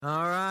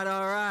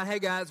Hey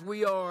guys,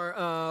 we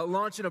are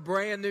launching a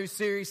brand new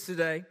series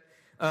today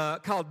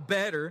called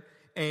Better.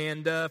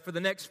 And for the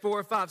next 4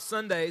 or 5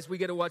 Sundays, we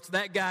get to watch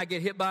that guy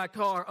get hit by a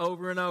car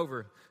over and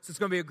over. So it's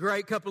going to be a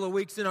great couple of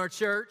weeks in our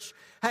church.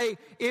 Hey,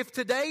 if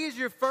today is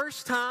your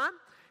first time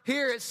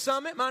here at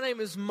Summit, my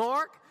name is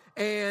Mark.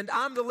 And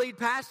I'm the lead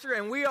pastor,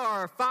 and we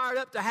are fired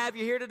up to have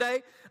you here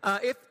today.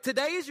 If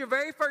today is your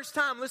very first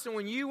time, listen,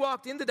 when you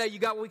walked in today, you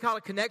got what we call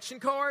a connection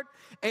card.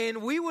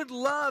 And we would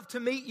love to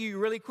meet you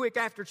really quick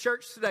after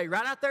church today.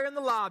 Right out there in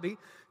the lobby,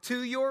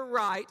 to your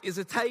right is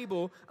a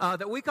table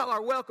that we call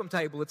our welcome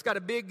table. It's got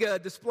a big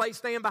display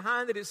stand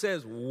behind it. It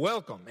says,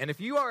 welcome. And if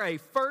you are a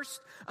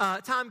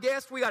first-time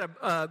guest, we got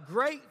a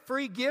great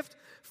free gift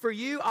for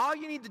you. All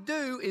you need to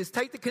do is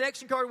take the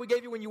connection card we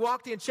gave you when you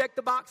walked in, check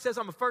the box, says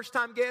I'm a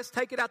first-time guest,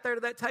 take it out there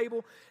to that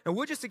table, and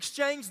we'll just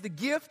exchange the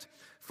gift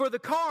for the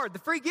card. The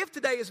free gift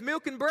today is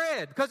milk and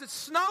bread because it's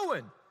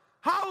snowing.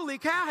 Holy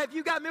cow, have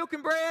you got milk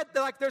and bread?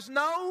 Like, there's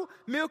no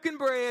milk and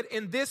bread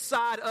in this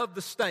side of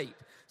the state.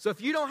 So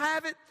if you don't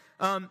have it,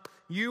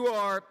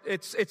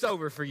 it's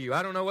over for you.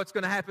 I don't know what's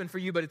going to happen for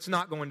you, but it's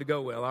not going to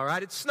go well, all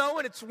right? It's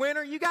snowing, it's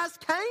winter. You guys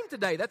came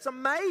today. That's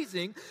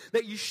amazing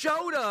that you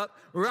showed up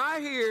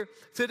right here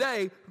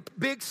today.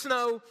 Big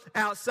snow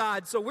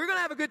outside. So we're going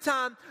to have a good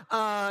time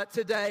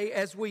today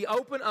as we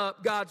open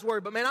up God's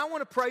Word. But, man, I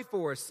want to pray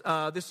for us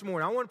this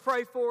morning. I want to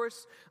pray for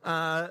us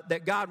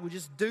that God would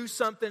just do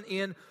something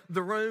in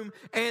the room.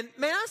 And,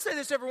 man, I say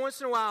this every once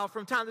in a while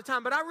from time to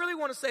time, but I really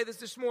want to say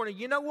this morning.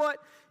 You know what?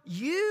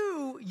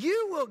 You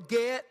will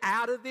get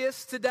out of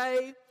this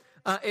today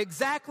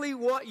exactly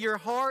what your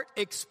heart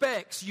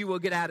expects you will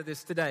get out of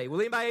this today. Will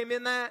anybody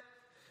amen that?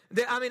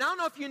 I mean, I don't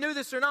know if you knew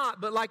this or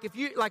not, but if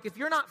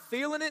you're not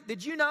feeling it,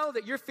 did you know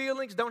that your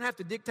feelings don't have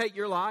to dictate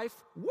your life?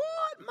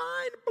 What?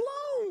 Mind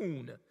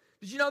blown.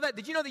 Did you know that?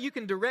 Did you know that you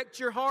can direct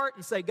your heart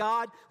and say,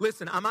 God,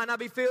 listen, I might not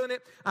be feeling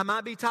it. I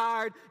might be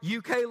tired.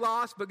 UK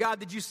lost, but God,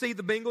 did you see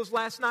the Bengals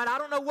last night? I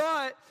don't know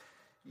what.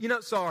 You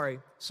know, sorry.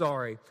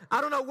 I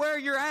don't know where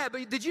you're at,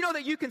 but did you know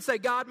that you can say,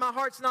 God, my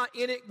heart's not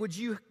in it. Would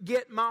you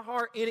get my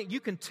heart in it? You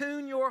can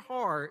tune your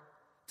heart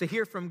to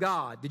hear from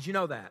God. Did you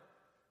know that?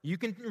 You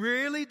can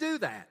really do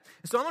that.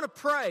 And so I'm going to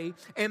pray,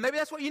 and maybe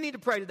that's what you need to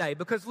pray today,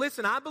 because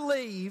listen, I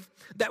believe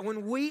that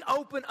when we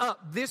open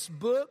up this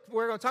book,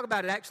 we're going to talk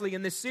about it actually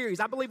in this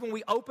series. I believe when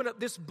we open up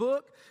this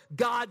book,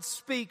 God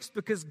speaks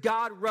because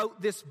God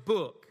wrote this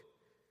book.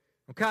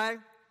 Okay?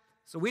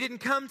 So we didn't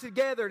come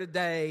together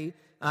today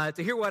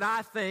to hear what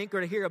I think or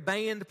to hear a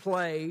band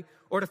play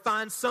or to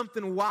find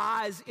something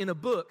wise in a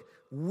book.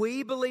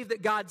 We believe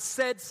that God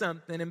said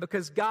something, and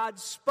because God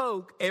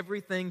spoke,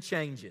 everything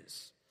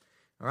changes.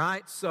 All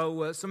right?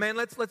 So man,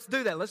 let's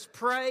do that. Let's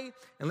pray,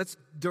 and let's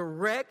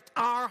direct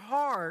our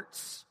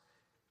hearts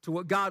to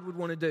what God would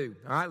want to do.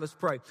 All right? Let's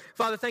pray.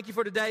 Father, thank you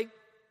for today.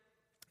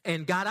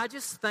 And God, I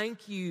just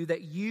thank you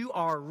that you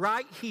are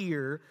right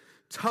here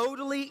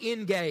totally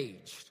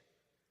engaged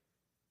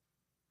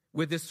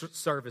with this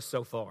service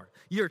so far.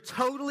 You're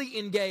totally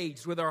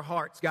engaged with our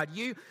hearts. God,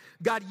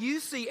 you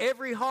see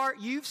every heart.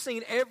 You've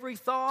seen every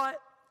thought,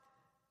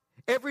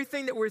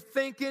 everything that we're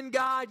thinking,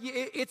 God.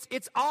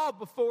 It's all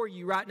before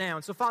you right now.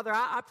 And so, Father,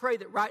 I pray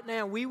that right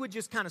now we would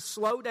just kind of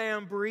slow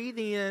down, breathe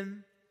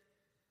in,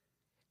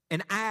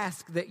 and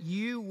ask that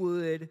you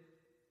would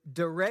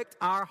direct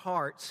our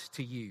hearts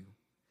to you.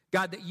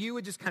 God, that you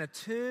would just kind of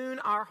tune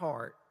our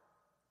heart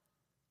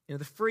into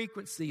the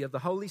frequency of the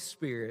Holy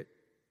Spirit,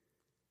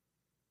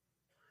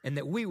 and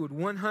that we would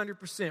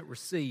 100%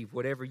 receive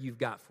whatever you've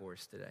got for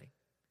us today.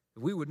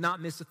 We would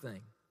not miss a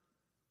thing.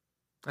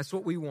 That's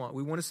what we want.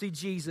 We want to see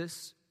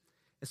Jesus.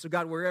 And so,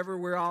 God, wherever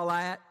we're all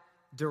at,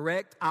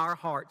 direct our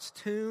hearts,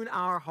 tune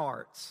our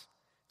hearts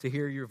to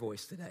hear your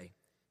voice today.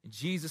 In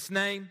Jesus'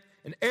 name.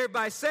 And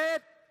everybody said,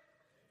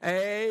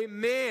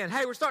 amen.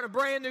 Hey, we're starting a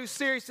brand new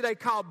series today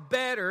called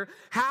Better.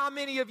 How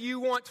many of you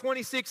want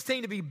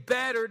 2016 to be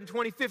better than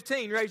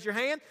 2015? Raise your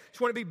hand. Just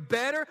want to be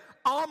better.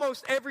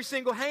 Almost every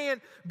single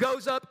hand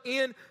goes up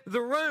in the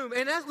room.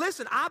 And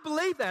listen, I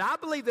believe that. I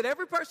believe that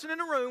every person in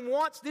the room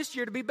wants this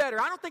year to be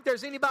better. I don't think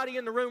there's anybody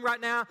in the room right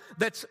now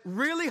that's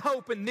really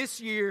hoping this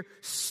year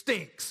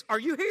stinks. Are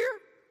you here?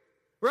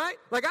 Right?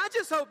 Like, I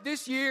just hope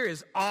this year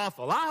is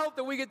awful. I hope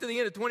that we get to the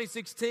end of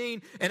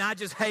 2016 and I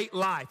just hate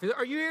life.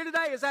 Are you here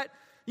today? Is that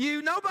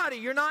you? Nobody.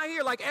 You're not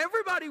here. Like,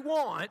 everybody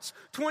wants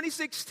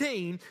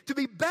 2016 to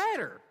be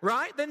better,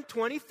 right, than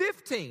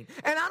 2015.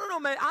 And I don't know,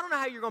 man, I don't know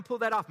how you're going to pull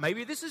that off.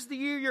 Maybe this is the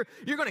year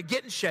you're going to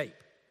get in shape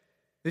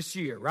this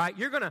year, right?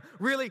 You're going to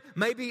really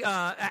maybe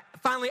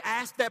finally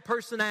ask that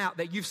person out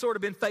that you've sort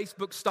of been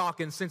Facebook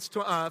stalking since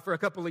for a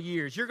couple of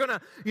years. You're going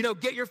to,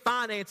 get your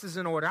finances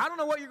in order. I don't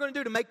know what you're going to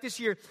do to make this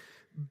year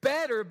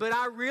better, but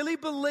I really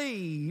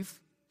believe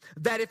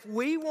that if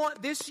we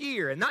want this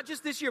year, and not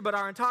just this year, but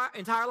our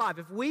entire life,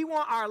 if we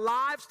want our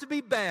lives to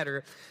be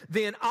better,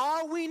 then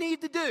all we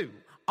need to do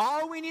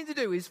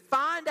is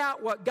find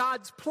out what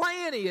God's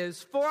plan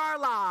is for our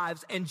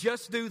lives and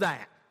just do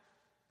that.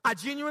 I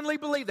genuinely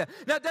believe that.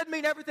 Now, it doesn't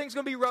mean everything's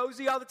going to be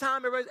rosy all the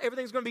time.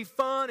 Everything's going to be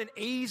fun and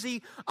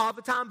easy all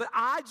the time. But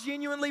I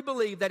genuinely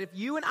believe that if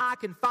you and I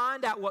can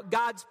find out what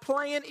God's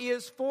plan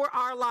is for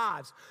our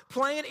lives,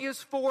 plan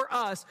is for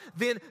us,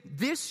 then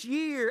this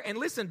year, and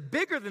listen,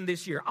 bigger than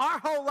this year, our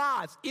whole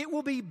lives, it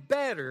will be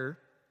better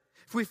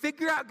if we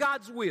figure out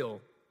God's will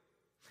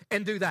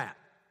and do that.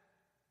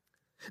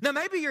 Now,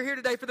 maybe you're here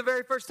today for the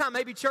very first time.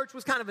 Maybe church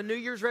was kind of a New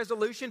Year's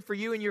resolution for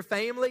you and your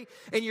family,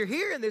 and you're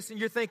hearing this and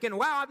you're thinking,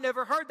 wow, I've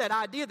never heard that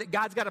idea that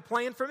God's got a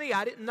plan for me.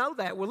 I didn't know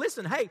that. Well,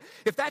 listen, hey,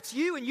 if that's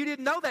you and you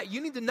didn't know that,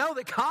 you need to know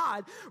that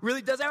God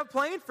really does have a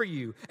plan for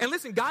you. And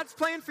listen, God's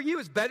plan for you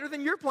is better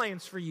than your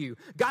plans for you.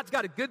 God's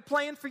got a good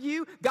plan for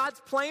you. God's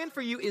plan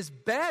for you is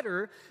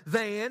better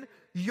than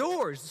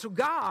yours. So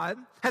God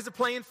has a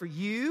plan for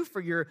you, for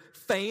your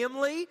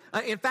family.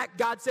 In fact,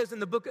 God says in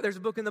the book, there's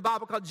a book in the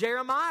Bible called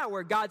Jeremiah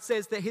where God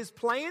says that his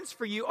plans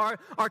for you are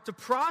to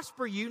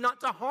prosper you, not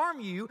to harm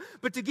you,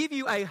 but to give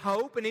you a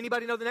hope. And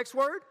anybody know the next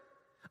word?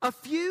 A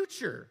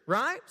future,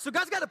 right? So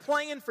God's got a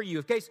plan for you,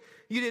 in case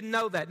you didn't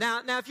know that.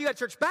 Now if you got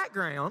church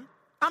background,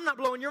 I'm not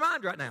blowing your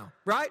mind right now,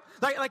 right?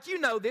 Like you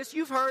know this.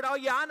 You've heard, oh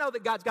yeah, I know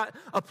that God's got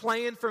a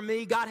plan for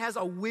me. God has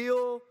a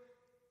will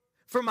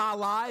for my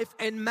life,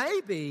 and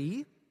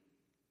maybe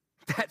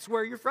that's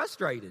where you're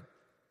frustrated.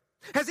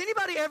 Has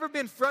anybody ever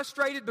been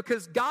frustrated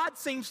because God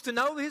seems to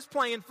know his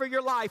plan for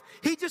your life?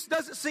 He just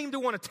doesn't seem to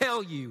want to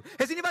tell you.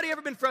 Has anybody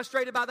ever been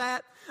frustrated by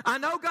that? I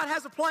know God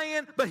has a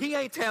plan, but he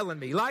ain't telling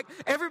me. Like,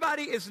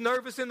 everybody is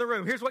nervous in the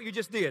room. Here's what you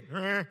just did.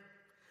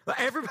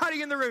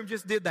 Everybody in the room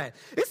just did that.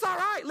 It's all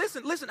right.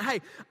 Listen.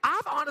 Hey,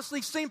 I've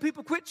honestly seen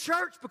people quit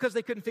church because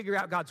they couldn't figure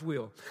out God's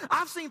will.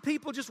 I've seen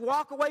people just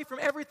walk away from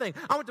everything.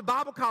 I went to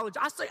Bible college.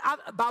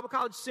 Bible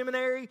college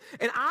seminary,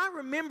 and I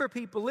remember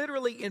people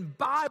literally in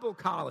Bible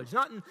college,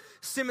 not in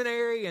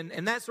seminary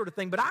and that sort of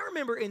thing, but I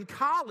remember in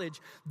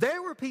college,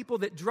 there were people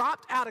that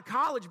dropped out of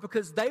college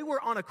because they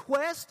were on a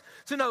quest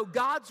to know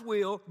God's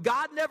will.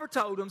 God never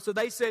told them, so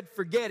they said,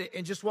 forget it,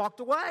 and just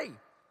walked away.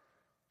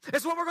 And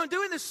so what we're going to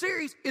do in this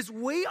series is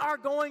we are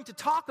going to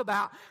talk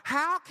about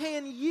how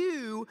can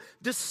you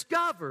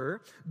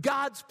discover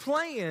God's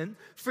plan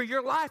for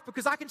your life,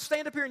 because I can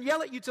stand up here and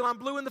yell at you till I'm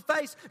blue in the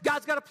face.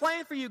 God's got a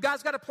plan for you.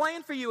 God's got a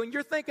plan for you. And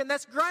you're thinking,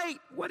 that's great.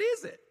 What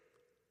is it?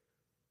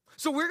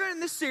 So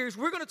in this series,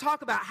 we're going to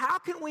talk about how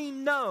can we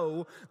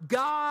know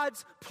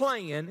God's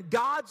plan,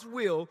 God's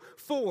will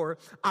for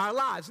our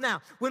lives. Now,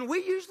 when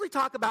we usually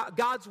talk about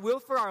God's will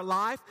for our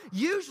life,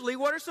 usually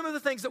what are some of the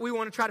things that we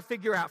want to try to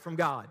figure out from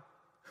God?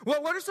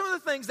 Well, what are some of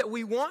the things that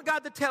we want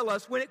God to tell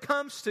us when it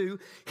comes to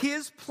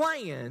his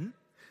plan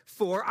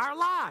for our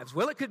lives?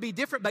 Well, it could be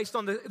different based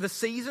on the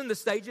season, the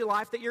stage of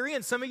life that you're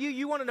in. Some of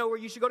you want to know where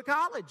you should go to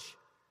college.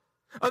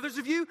 Others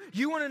of you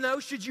want to know,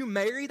 should you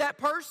marry that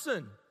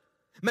person?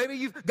 Maybe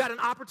you've got an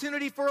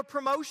opportunity for a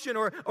promotion,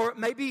 or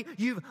maybe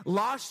you've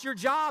lost your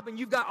job and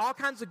you've got all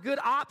kinds of good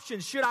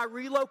options. Should I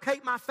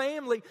relocate my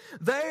family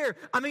there?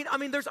 I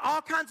mean, there's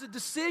all kinds of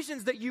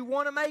decisions that you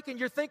want to make, and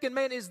you're thinking,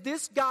 man, is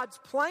this God's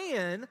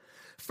plan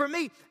for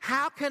me?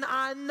 How can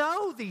I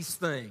know these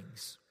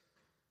things?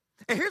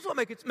 And here's what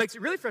makes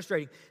it really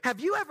frustrating.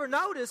 Have you ever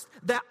noticed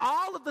that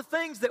all of the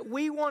things that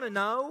we want to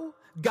know,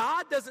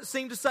 God doesn't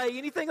seem to say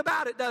anything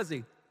about it, does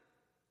he?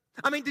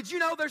 I mean, did you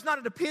know there's not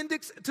an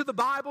appendix to the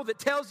Bible that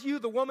tells you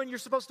the woman you're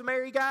supposed to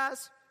marry,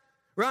 guys?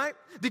 Right?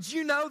 Did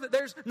you know that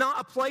there's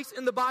not a place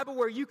in the Bible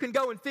where you can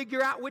go and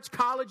figure out which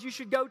college you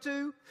should go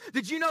to?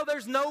 Did you know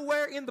there's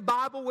nowhere in the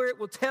Bible where it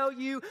will tell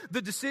you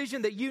the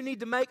decision that you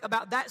need to make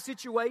about that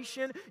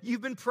situation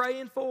you've been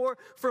praying for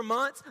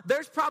months?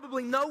 There's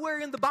probably nowhere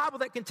in the Bible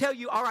that can tell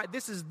you, all right,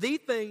 this is the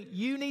thing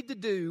you need to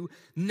do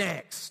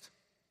next.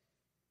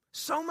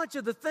 So much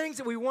of the things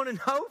that we want to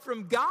know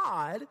from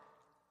God,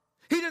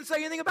 he didn't say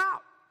anything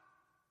about.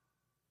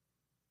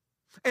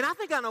 And I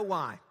think I know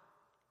why.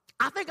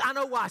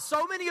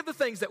 So many of the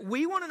things that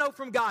we want to know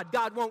from God,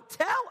 God won't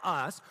tell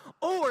us,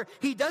 or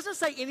he doesn't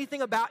say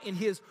anything about in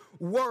his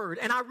word.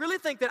 And I really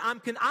think that I'm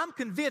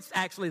convinced,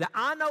 actually, that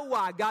I know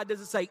why God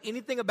doesn't say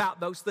anything about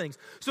those things.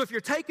 So if you're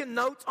taking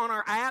notes on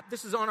our app,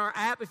 this is on our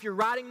app. If you're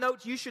writing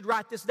notes, you should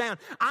write this down.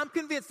 I'm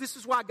convinced this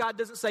is why God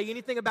doesn't say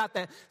anything about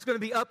that. It's going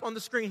to be up on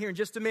the screen here in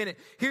just a minute.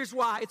 Here's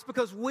why. It's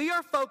because we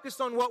are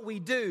focused on what we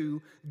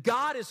do.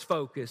 God is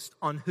focused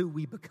on who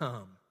we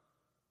become.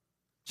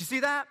 Did you see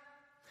that?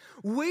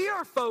 We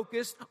are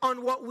focused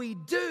on what we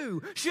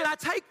do. Should I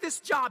take this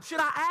job? Should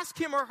I ask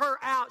him or her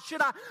out?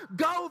 Should I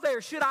go there?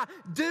 Should I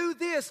do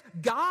this?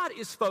 God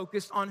is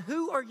focused on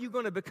who are you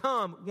going to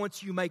become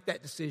once you make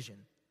that decision.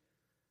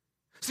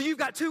 So you've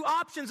got two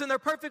options, and they're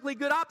perfectly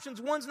good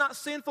options. One's not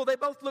sinful. They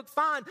both look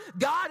fine.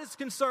 God is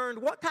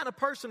concerned, what kind of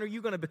person are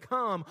you going to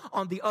become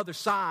on the other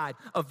side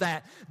of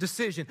that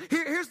decision?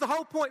 Here's the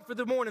whole point for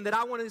the morning that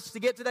I want us to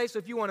get today. So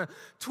if you want to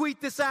tweet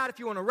this out, if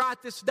you want to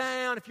write this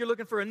down, if you're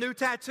looking for a new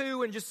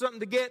tattoo and just something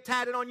to get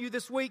tatted on you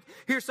this week,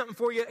 here's something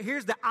for you.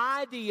 Here's the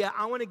idea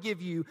I want to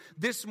give you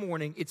this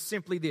morning. It's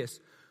simply this.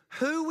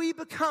 Who we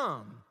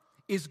become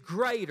is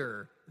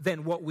greater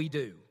than what we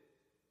do.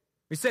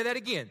 Let me say that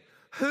again.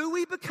 Who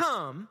we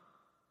become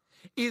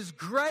is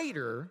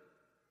greater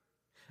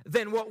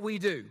than what we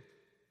do.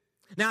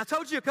 Now, I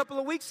told you a couple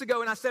of weeks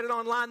ago, and I said it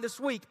online this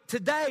week.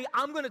 Today,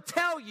 I'm going to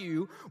tell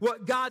you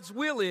what God's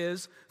will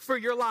is for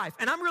your life.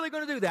 And I'm really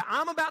going to do that.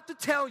 I'm about to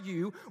tell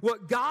you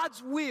what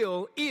God's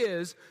will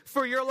is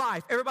for your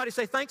life. Everybody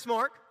say, thanks,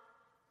 Mark.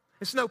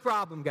 It's no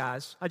problem,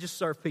 guys. I just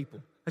serve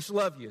people. I just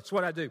love you. It's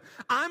what I do.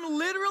 I'm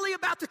literally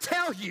about to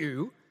tell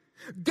you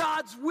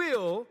God's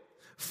will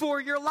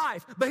for your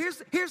life. But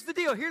here's the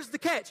deal. Here's the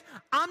catch.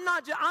 I'm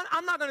not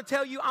going to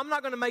tell you. I'm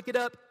not going to make it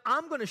up.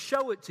 I'm going to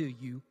show it to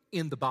you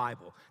in the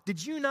Bible.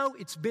 Did you know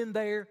it's been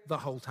there the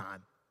whole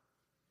time?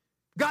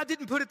 God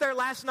didn't put it there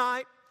last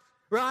night,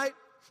 right?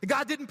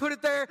 God didn't put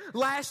it there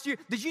last year.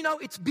 Did you know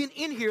it's been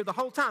in here the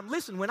whole time?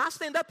 Listen, when I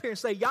stand up here and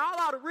say, y'all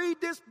ought to read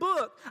this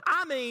book,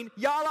 I mean,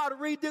 y'all ought to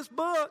read this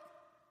book.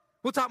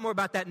 We'll talk more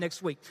about that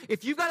next week.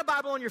 If you've got a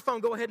Bible on your phone,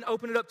 go ahead and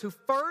open it up to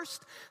 1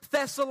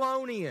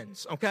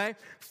 Thessalonians, okay?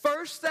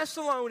 1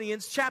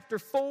 Thessalonians chapter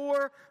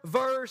 4,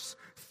 verse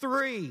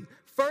 3.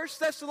 1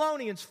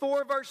 Thessalonians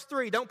 4, verse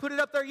 3. Don't put it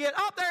up there yet.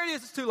 Oh, there it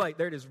is. It's too late.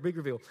 There it is. Big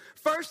reveal.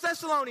 1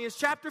 Thessalonians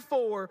chapter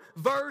 4,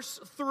 verse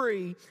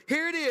 3.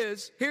 Here it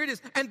is. Here it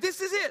is. And this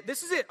is it.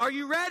 This is it. Are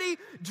you ready?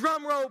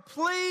 Drum roll,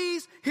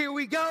 please. Here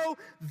we go.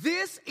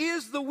 This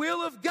is the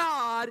will of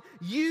God.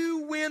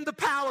 You win the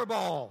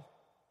Powerball.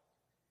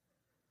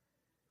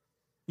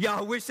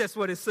 Y'all wish that's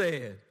what it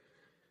said,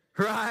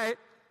 right?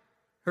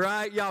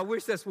 Right? Y'all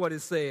wish that's what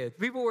it said.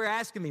 People were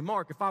asking me,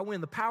 Mark, if I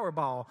win the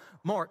Powerball,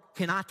 Mark,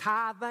 can I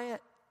tithe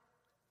that?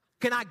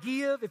 Can I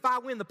give? If I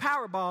win the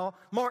Powerball,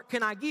 Mark,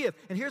 can I give?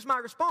 And here's my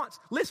response.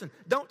 Listen,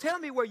 don't tell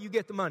me where you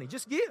get the money.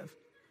 Just give.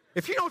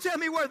 If you don't tell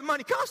me where the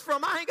money comes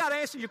from, I ain't got to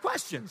answer your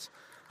questions.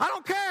 I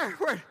don't care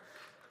where.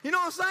 You know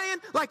what I'm saying?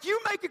 Like, you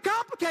make it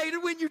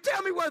complicated when you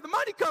tell me where the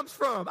money comes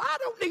from. I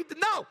don't need to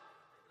know,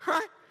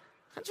 right?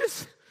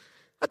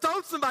 I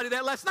told somebody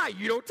that last night.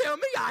 You don't tell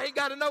me. I ain't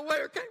got to know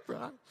where it came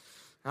from.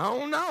 I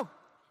don't know.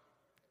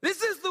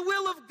 This is the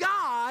will of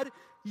God,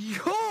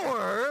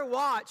 your,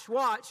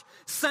 watch,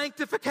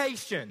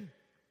 sanctification.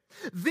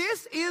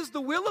 This is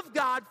the will of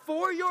God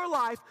for your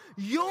life,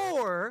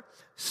 your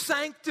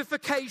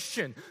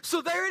sanctification.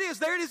 So there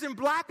it is in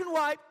black and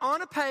white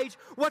on a page.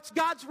 What's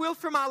God's will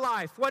for my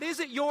life? What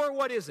is it?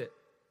 What is it?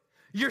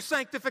 Your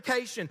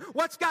sanctification.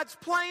 What's God's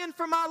plan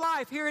for my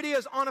life? Here it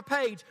is on a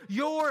page.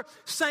 Your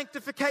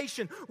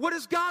sanctification. What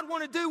does God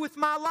want to do with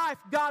my life?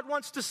 God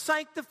wants to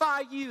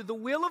sanctify you. The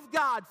will of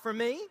God for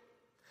me,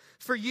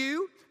 for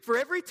you, for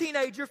every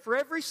teenager, for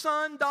every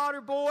son, daughter,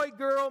 boy,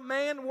 girl,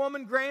 man,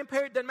 woman,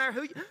 grandparent, doesn't matter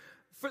who you,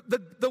 for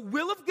the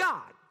will of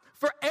God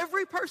for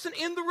every person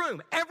in the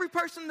room, every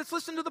person that's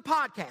listening to the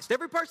podcast,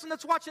 every person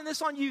that's watching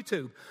this on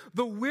YouTube,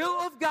 the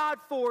will of God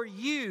for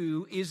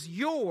you is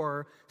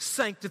your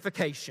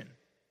sanctification.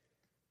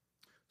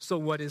 So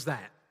what is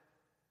that?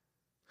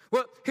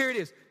 Well, here it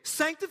is.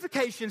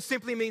 Sanctification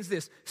simply means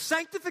this.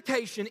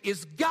 Sanctification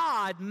is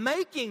God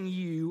making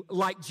you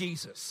like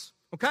Jesus.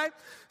 Okay?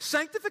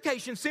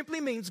 Sanctification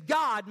simply means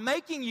God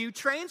making you,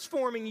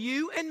 transforming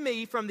you and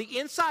me from the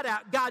inside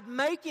out. God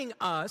making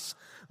us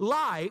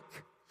like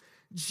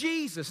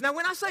Jesus. Now,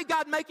 when I say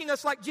God making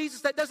us like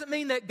Jesus, that doesn't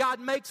mean that God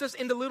makes us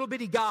into little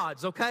bitty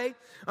gods, okay?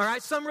 All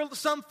right,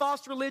 some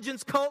false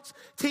religions, cults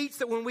teach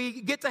that when we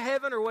get to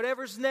heaven or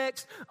whatever's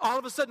next, all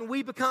of a sudden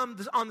we become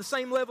on the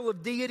same level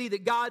of deity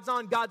that God's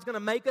on. God's going to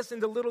make us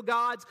into little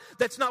gods.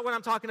 That's not what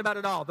I'm talking about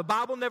at all. The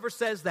Bible never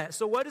says that.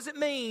 So what does it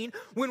mean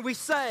when we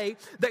say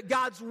that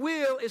God's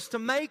will is to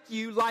make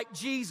you like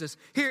Jesus?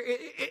 Here,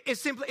 it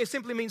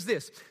simply means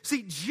this.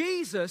 See,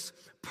 Jesus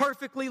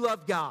perfectly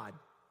loved God.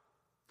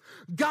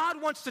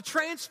 God wants to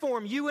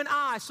transform you and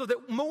I so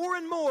that more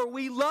and more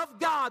we love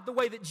God the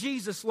way that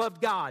Jesus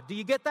loved God. Do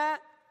you get that?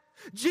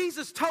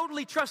 Jesus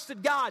totally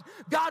trusted God.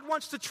 God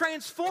wants to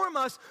transform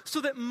us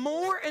so that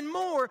more and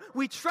more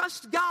we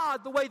trust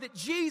God the way that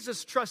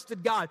Jesus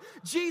trusted God.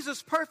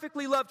 Jesus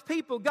perfectly loved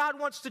people. God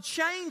wants to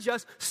change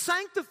us,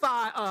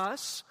 sanctify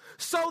us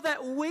so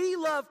that we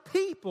love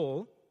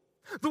people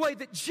the way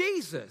that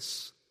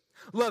Jesus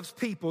loves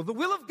people. The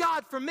will of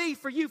God for me,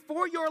 for you,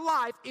 for your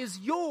life is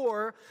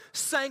your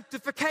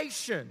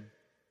sanctification.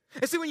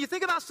 And see, when you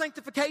think about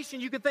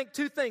sanctification, you can think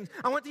two things.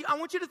 I want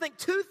you to think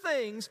two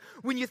things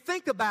when you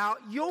think about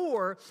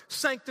your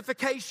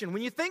sanctification.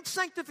 When you think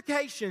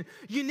sanctification,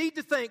 you need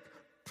to think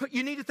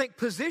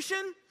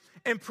position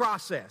and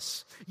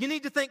process. You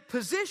need to think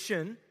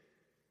position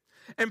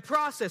and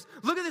process.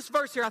 Look at this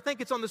verse here. I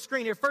think it's on the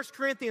screen here. 1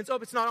 Corinthians. Oh,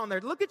 it's not on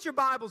there. Look at your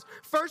Bibles.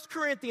 1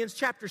 Corinthians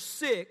chapter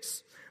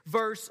 6.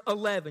 Verse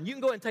 11. You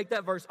can go ahead and take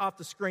that verse off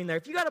the screen there.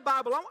 If you got a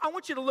Bible, I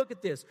want you to look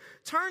at this.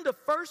 Turn to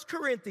 1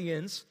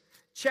 Corinthians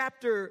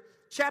chapter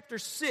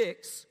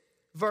 6,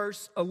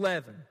 verse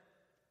 11.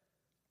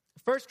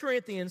 1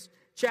 Corinthians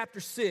chapter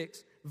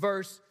 6,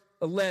 verse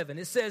 11.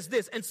 It says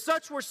this, and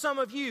such were some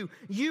of you.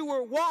 You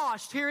were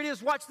washed. Here it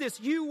is. Watch this.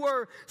 You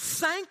were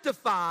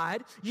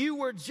sanctified. You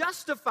were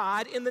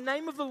justified in the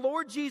name of the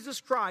Lord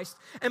Jesus Christ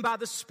and by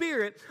the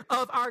Spirit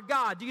of our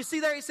God. Do you see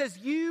there? It says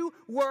you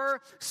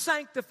were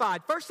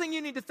sanctified. First thing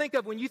you need to think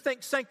of when you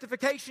think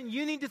sanctification,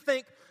 you need to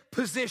think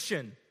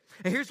position.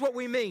 And here's what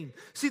we mean.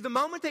 See, the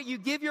moment that you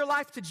give your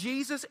life to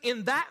Jesus,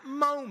 in that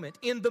moment,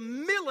 in the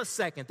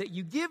millisecond that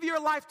you give your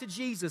life to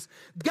Jesus,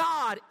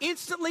 God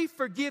instantly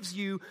forgives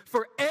you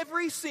for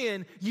every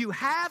sin you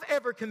have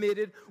ever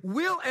committed,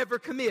 will ever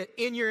commit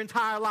in your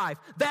entire life.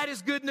 That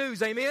is good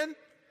news, amen?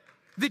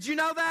 Did you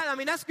know that? I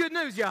mean, that's good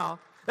news, y'all.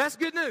 That's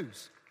good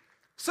news.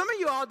 Some of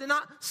you all did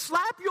not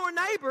slap your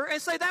neighbor and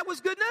say that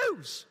was good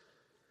news.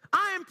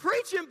 I am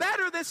preaching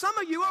better than some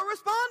of you are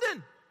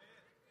responding.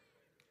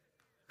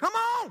 Come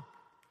on.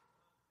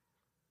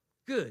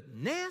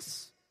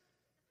 Goodness.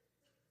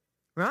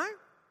 Right?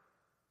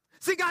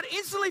 See, God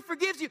instantly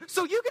forgives you.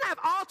 So you can have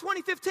all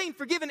 2015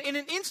 forgiven in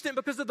an instant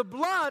because of the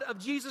blood of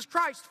Jesus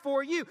Christ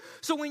for you.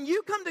 So when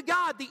you come to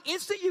God, the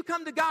instant you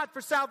come to God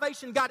for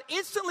salvation, God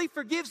instantly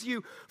forgives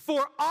you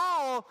for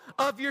all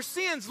of your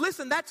sins.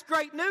 Listen, that's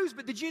great news,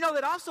 but did you know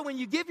that also when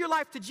you give your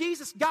life to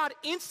Jesus, God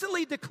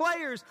instantly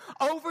declares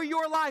over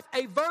your life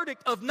a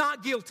verdict of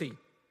not guilty.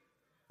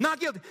 Not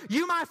guilty.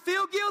 You might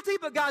feel guilty,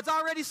 but God's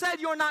already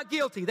said you're not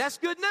guilty. That's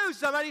good news.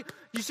 Somebody,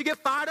 you should get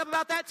fired up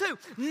about that too.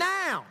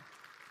 Now,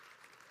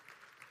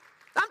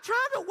 I'm trying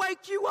to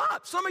wake you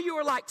up. Some of you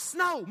are like,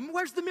 Snow,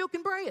 where's the milk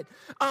and bread?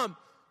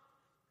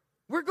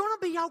 We're going to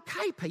be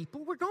okay,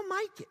 people. We're going to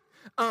make it.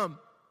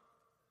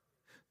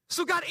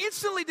 So God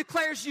instantly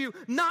declares you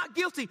not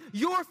guilty.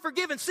 You're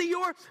forgiven. See,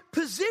 your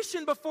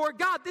position before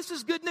God, this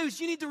is good news.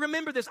 You need to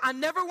remember this. I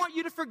never want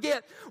you to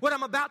forget what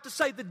I'm about to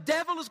say. The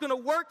devil is going to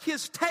work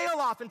his tail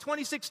off in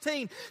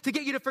 2016 to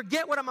get you to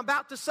forget what I'm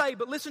about to say.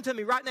 But listen to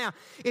me right now.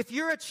 If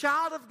you're a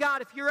child of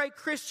God, if you're a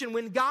Christian,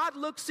 when God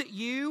looks at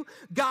you,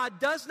 God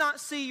does not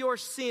see your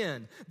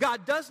sin.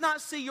 God does not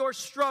see your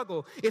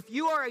struggle. If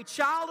you are a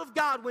child of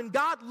God, when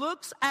God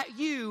looks at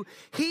you,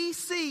 He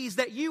sees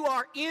that you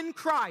are in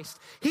Christ.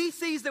 He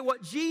sees that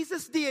what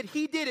Jesus did,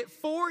 He did it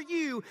for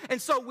you.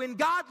 And so when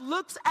God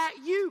looks at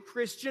you,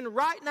 Christian,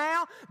 right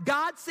now,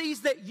 God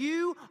sees that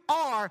you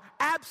are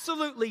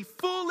absolutely,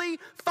 fully,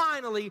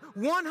 finally,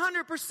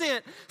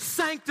 100%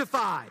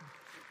 sanctified.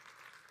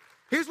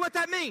 Here's what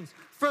that means.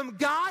 From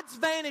God's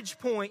vantage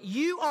point,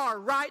 you are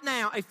right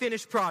now a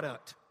finished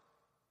product.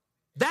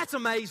 That's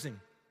amazing.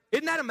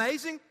 Isn't that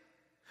amazing?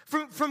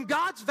 From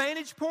God's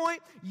vantage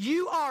point,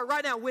 you are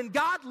right now, when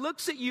God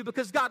looks at you,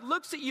 because God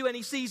looks at you and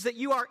He sees that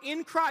you are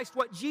in Christ,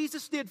 what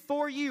Jesus did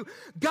for you,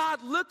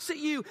 God looks at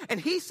you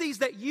and He sees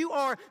that you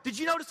are, did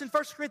you notice in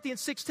 1 Corinthians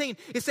 16,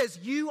 it says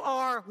you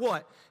are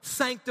what?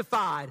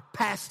 Sanctified,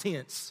 past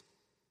tense.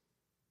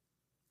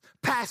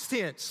 Past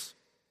tense.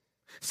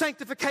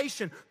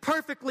 Sanctification,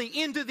 perfectly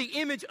into the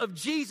image of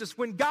Jesus.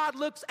 When God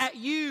looks at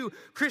you,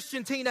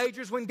 Christian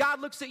teenagers, when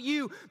God looks at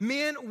you,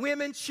 men,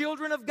 women,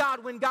 children of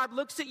God, when God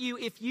looks at you,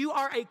 if you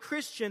are a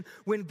Christian,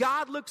 when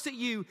God looks at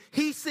you,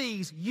 He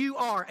sees you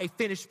are a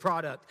finished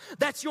product.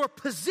 That's your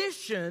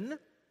position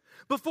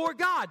before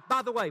God.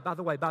 By the way,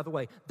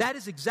 that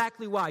is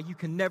exactly why you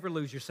can never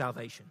lose your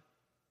salvation.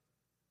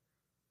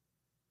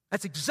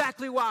 That's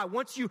exactly why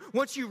once you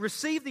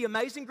receive the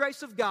amazing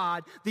grace of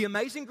God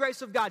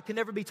can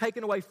never be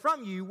taken away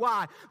from you.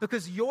 Why?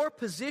 Because your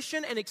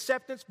position and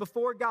acceptance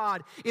before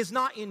God is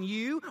not in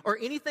you or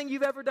anything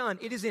you've ever done.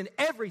 It is in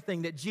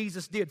everything that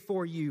Jesus did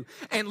for you.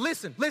 And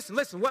listen. Wait.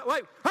 Let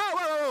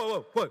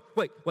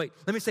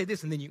me say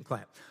this and then you can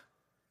clap.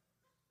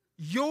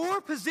 Your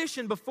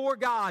position before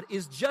God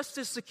is just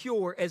as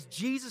secure as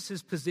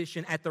Jesus'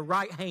 position at the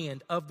right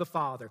hand of the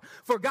Father.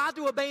 For God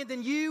to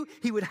abandon you,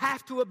 He would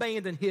have to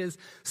abandon His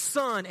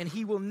Son, and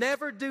He will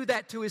never do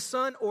that to His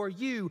Son or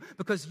you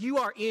because you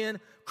are in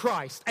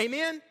Christ.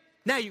 Amen?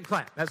 Now you can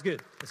clap. That's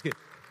good. That's good.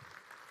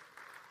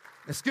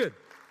 That's good.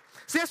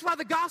 See, that's why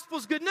the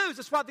gospel's good news.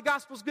 That's why the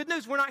gospel's good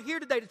news. We're not here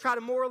today to try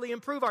to morally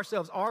improve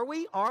ourselves. Are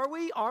we? Are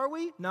we? Are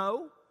we?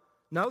 No.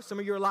 No, some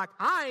of you are like,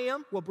 I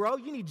am. Well, bro,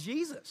 you need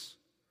Jesus.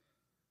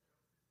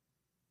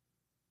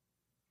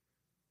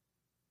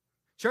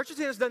 Church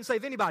attendance doesn't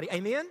save anybody.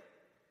 Amen?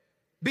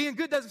 Being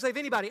good doesn't save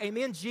anybody.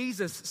 Amen?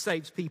 Jesus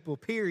saves people,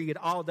 period,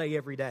 all day,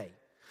 every day.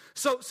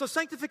 So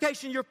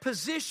sanctification, your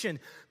position,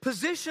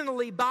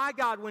 positionally by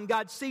God, when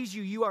God sees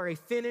you, you are a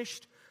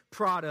finished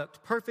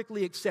product,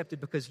 perfectly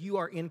accepted because you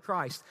are in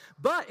Christ.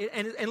 But,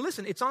 and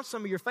listen, it's on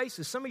some of your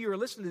faces. Some of you are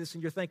listening to this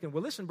and you're thinking,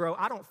 well, listen, bro,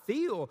 I don't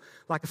feel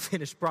like a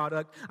finished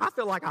product. I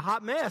feel like a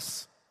hot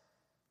mess.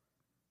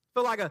 I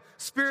feel like a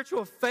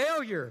spiritual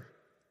failure.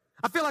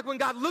 I feel like when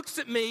God looks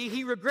at me,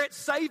 He regrets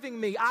saving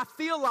me. I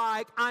feel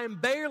like I am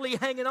barely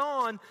hanging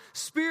on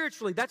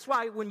spiritually. That's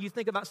why when you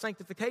think about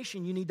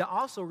sanctification, you need to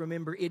also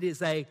remember it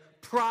is a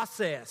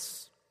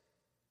process.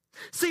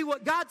 See,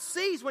 what God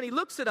sees when He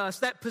looks at us,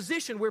 that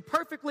position, we're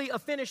perfectly a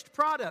finished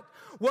product.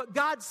 What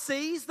God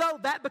sees, though,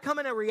 that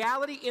becoming a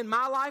reality in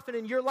my life and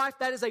in your life,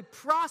 that is a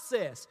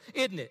process,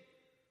 isn't it?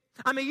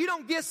 I mean, you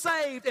don't get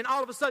saved and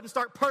all of a sudden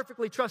start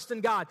perfectly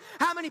trusting God.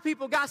 How many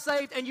people got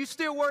saved and you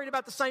still worried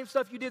about the same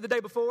stuff you did the day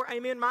before?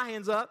 Amen, my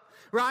hand's up,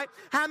 right?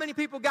 How many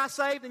people got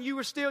saved and you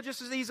were still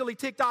just as easily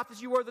ticked off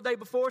as you were the day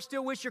before?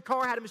 Still wish your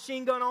car had a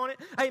machine gun on it?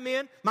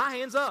 Amen, my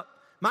hand's up,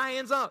 my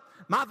hand's up.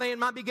 My van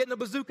might be getting a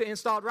bazooka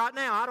installed right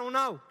now. I don't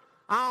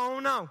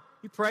know.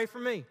 You pray for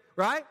me,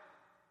 right?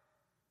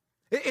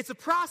 It's a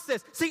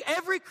process. See,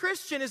 every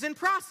Christian is in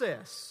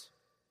process.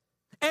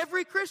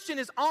 Every Christian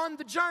is on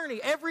the journey.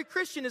 Every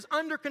Christian is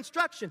under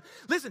construction.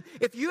 Listen,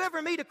 if you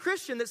ever meet a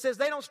Christian that says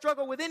they don't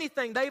struggle with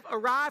anything, they've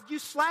arrived, you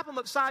slap them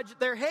upside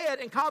their head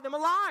and call them a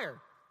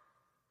liar.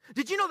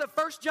 Did you know that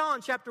 1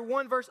 John chapter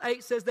 1 verse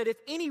 8 says that if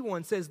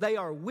anyone says they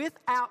are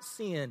without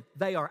sin,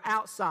 they are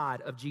outside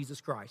of Jesus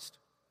Christ?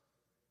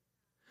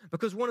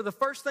 Because one of the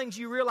first things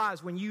you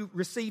realize when you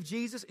receive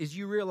Jesus is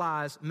you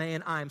realize,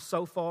 man, I am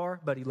so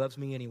far, but he loves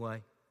me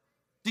anyway.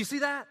 Do you see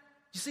that?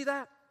 Do you see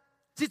that?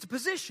 See, it's a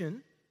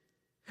position.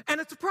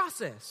 And it's a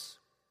process.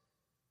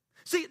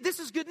 See, this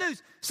is good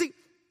news. See,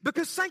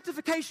 because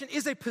sanctification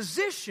is a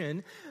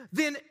position,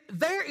 then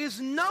there is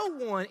no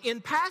one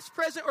in past,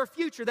 present, or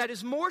future that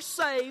is more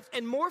saved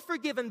and more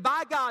forgiven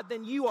by God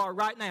than you are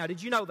right now.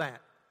 Did you know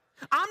that?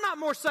 I'm not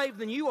more saved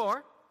than you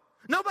are.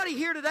 Nobody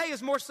here today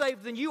is more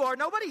saved than you are.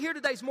 Nobody here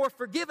today is more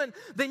forgiven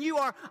than you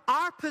are.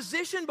 Our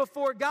position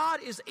before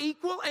God is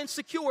equal and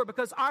secure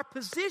because our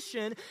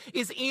position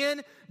is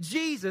in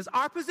Jesus.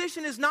 Our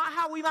position is not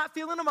how we might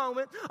feel in a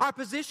moment. Our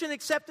position,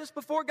 acceptance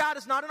before God,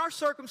 is not in our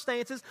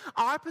circumstances.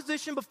 Our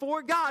position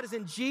before God is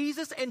in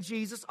Jesus and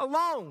Jesus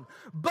alone.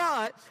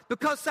 But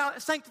because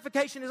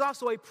sanctification is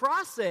also a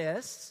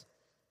process,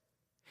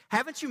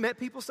 haven't you met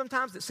people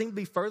sometimes that seem to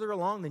be further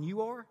along than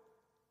you are?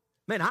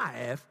 Man, I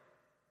have.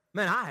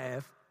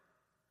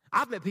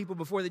 I've met people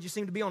before that just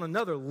seem to be on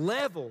another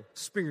level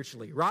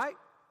spiritually, right?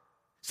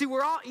 See,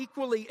 we're all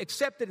equally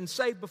accepted and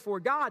saved before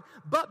God,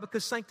 but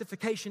because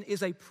sanctification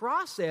is a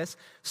process,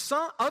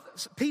 some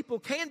people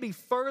can be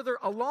further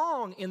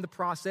along in the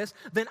process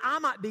than I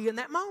might be in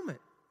that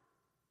moment.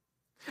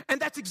 And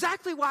that's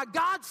exactly why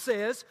God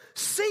says,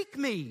 seek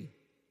me.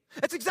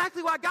 That's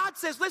exactly why God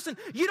says, listen,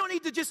 you don't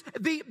need to just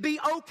be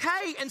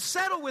okay and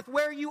settle with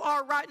where you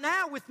are right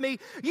now with me.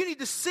 You need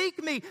to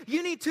seek me.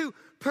 You need to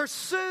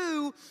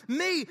pursue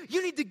me.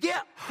 You need to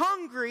get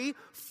hungry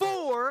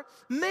for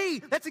me.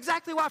 That's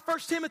exactly why 1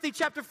 Timothy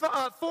chapter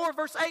 4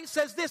 verse 8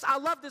 says this. I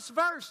love this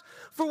verse.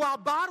 For while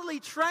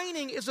bodily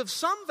training is of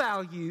some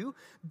value,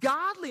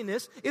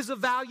 godliness is of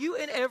value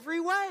in every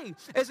way,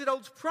 as it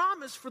holds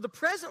promise for the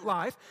present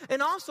life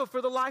and also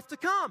for the life to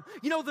come.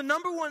 You know, the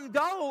number one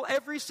goal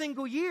every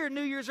single year,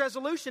 New Year's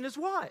resolution, is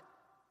what?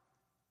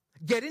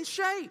 Get in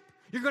shape.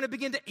 You're going to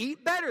begin to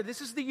eat better.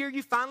 This is the year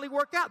you finally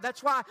work out.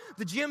 That's why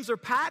the gyms are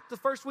packed the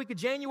first week of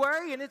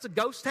January and it's a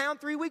ghost town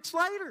 3 weeks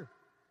later.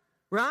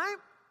 Right?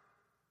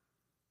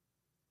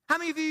 How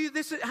many of you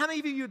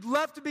would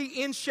love to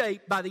be in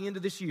shape by the end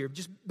of this year?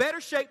 Just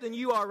better shape than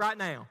you are right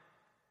now.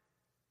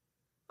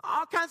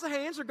 All kinds of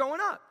hands are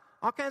going up.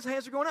 All kinds of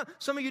hands are going up.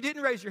 Some of you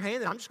didn't raise your hand,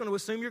 and I'm just going to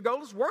assume your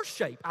goal is worse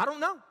shape. I don't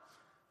know.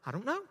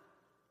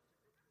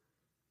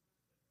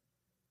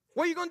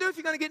 What are you going to do if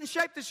you're going to get in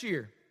shape this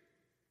year?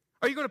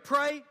 Are you going to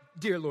pray?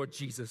 Dear Lord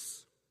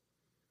Jesus,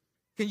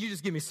 can you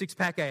just give me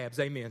 6-pack abs?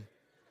 Amen.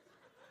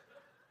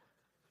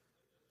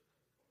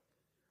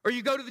 Or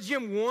you go to the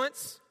gym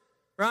once,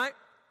 right?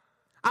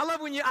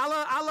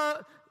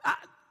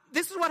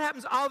 This is what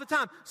happens all the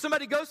time.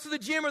 Somebody goes to the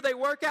gym or they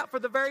work out for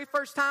the very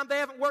first time. They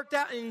haven't worked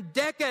out in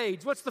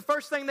decades. What's the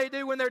first thing they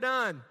do when they're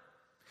done?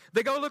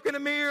 They go look in a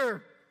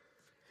mirror.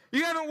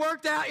 You haven't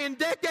worked out in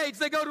decades.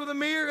 They go to the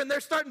mirror and they're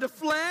starting to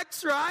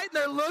flex, right? And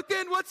they're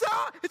looking. What's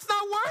up? It's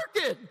not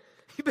working.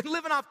 You've been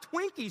living off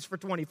Twinkies for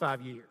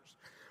 25 years,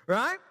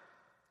 right?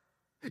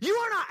 You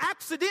are not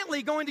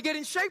accidentally going to get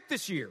in shape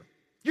this year.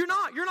 You're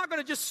not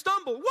going to just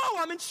stumble.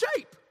 Whoa, I'm in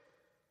shape.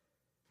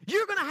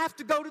 You're going to have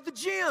to go to the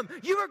gym.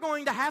 You are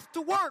going to have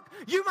to work.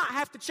 You might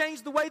have to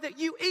change the way that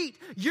you eat.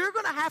 You're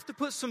going to have to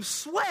put some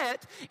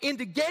sweat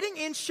into getting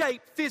in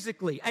shape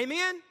physically.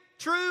 Amen?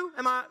 True?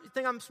 You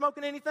think I'm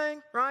smoking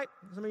anything? Right?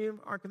 Some of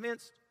you aren't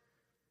convinced.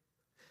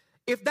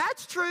 If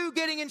that's true,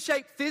 getting in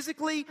shape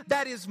physically,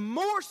 that is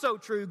more so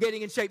true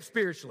getting in shape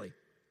spiritually.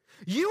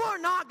 You are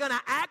not going to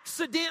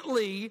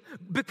accidentally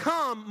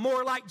become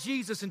more like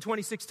Jesus in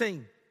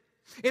 2016.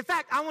 In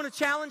fact, I want to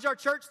challenge our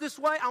church this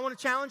way. I want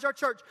to challenge our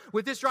church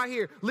with this right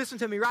here. Listen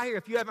to me right here.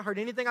 If you haven't heard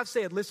anything I've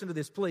said, listen to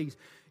this, please.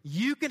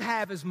 You can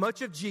have as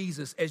much of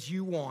Jesus as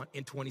you want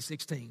in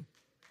 2016.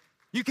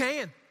 You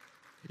can.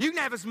 You can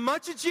have as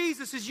much of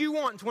Jesus as you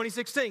want in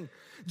 2016.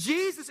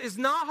 Jesus is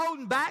not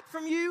holding back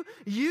from you.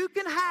 You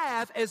can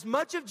have as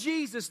much of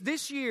Jesus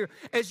this year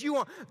as you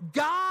want.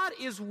 God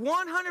is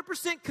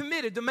 100%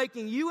 committed to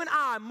making you and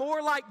I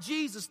more like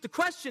Jesus. The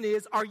question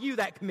is, are you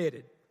that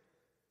committed?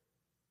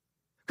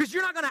 Because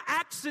you're not going to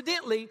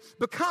accidentally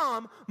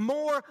become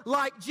more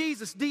like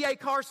Jesus. D.A.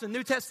 Carson,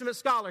 New Testament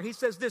scholar, he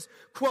says this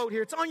quote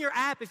here. It's on your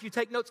app if you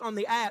take notes on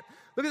the app.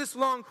 Look at this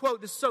long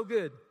quote. This is so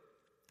good.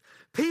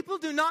 People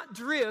do not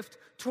drift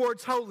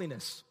towards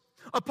holiness.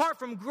 Apart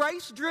from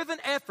grace-driven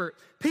effort,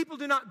 people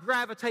do not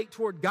gravitate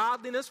toward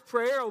godliness,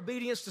 prayer,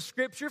 obedience to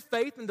Scripture,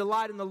 faith, and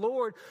delight in the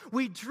Lord.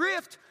 We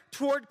drift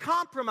toward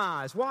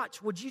compromise.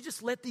 Watch, would you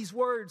just let these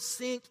words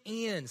sink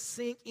in,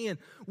 sink in.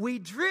 We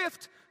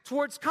drift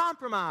towards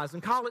compromise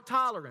and call it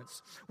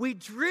tolerance. We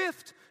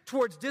drift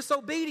towards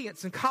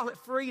disobedience and call it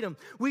freedom.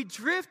 We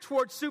drift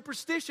towards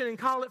superstition and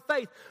call it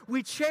faith.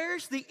 We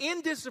cherish the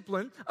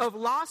indiscipline of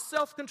lost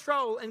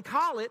self-control and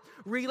call it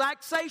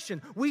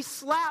relaxation. We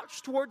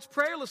slouch towards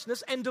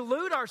prayerlessness and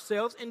delude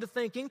ourselves into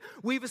thinking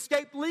we've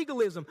escaped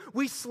legalism.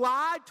 We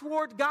slide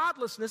toward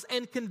godlessness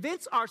and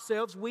convince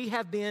ourselves we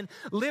have been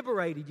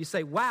liberated. You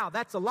say, wow,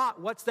 that's a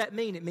lot. What's that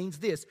mean? It means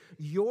this: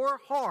 your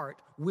heart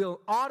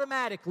will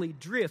automatically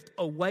drift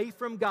away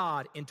from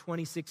God in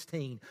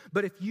 2016.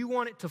 But if you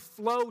want it to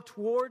flow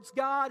towards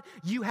God,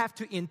 you have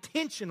to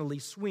intentionally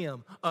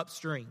swim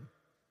upstream.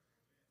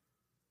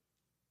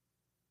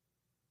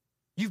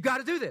 You've got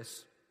to do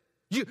this.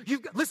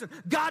 Listen,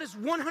 God is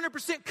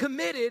 100%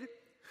 committed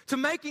to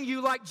making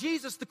you like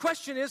Jesus. The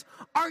question is,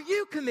 are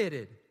you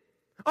committed?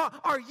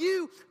 Are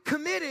you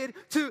committed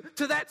to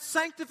that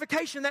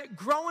sanctification, that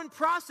growing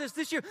process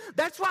this year?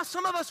 That's why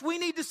some of us, we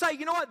need to say,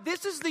 you know what,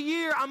 this is the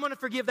year I'm going to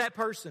forgive that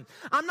person.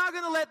 I'm not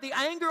going to let the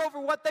anger over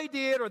what they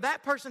did or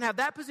that person have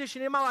that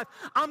position in my life.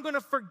 I'm going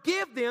to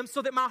forgive them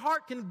so that my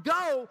heart can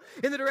go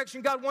in the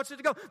direction God wants it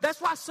to go. That's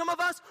why some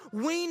of us,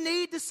 we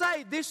need to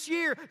say this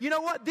year, you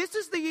know what, this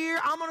is the year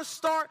I'm going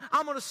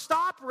to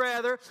stop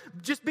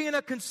just being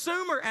a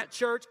consumer at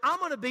church. I'm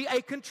going to be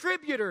a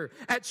contributor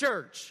at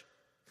church.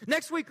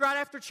 Next week, right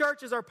after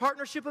church, is our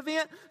partnership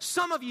event.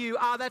 Some of you,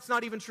 that's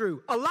not even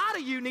true. A lot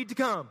of you need to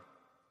come.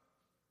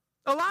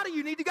 A lot of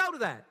you need to go to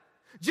that.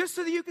 Just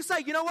so that you can say,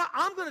 you know what,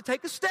 I'm going to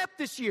take a step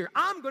this year.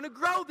 I'm going to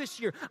grow this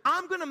year.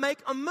 I'm going to make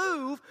a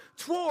move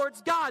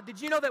towards God.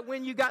 Did you know that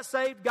when you got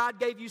saved, God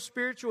gave you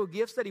spiritual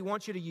gifts that He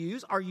wants you to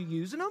use? Are you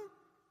using them?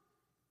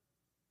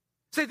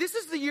 Say, this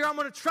is the year I'm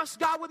going to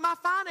trust God with my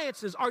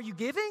finances. Are you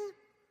giving?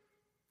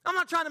 I'm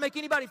not trying to make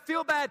anybody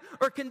feel bad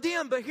or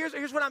condemn, but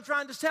here's what I'm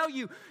trying to tell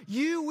you.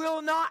 You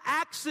will not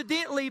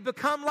accidentally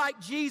become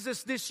like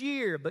Jesus this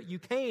year, but you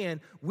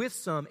can with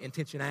some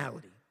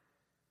intentionality.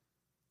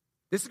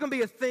 This is going to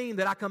be a theme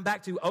that I come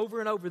back to over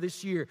and over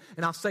this year,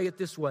 and I'll say it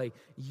this way.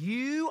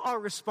 You are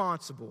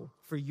responsible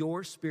for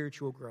your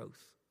spiritual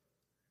growth.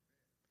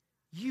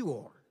 You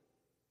are.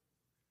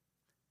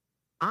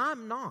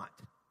 I'm not.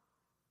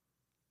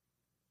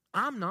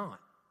 I'm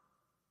not.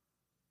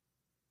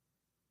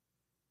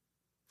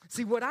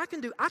 See, what I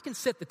can do, I can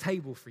set the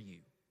table for you.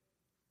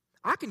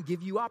 I can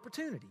give you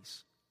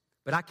opportunities,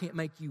 but I can't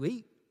make you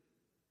eat.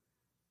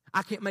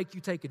 I can't make you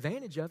take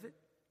advantage of it.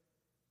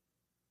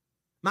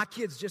 My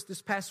kids, just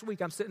this past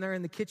week, I'm sitting there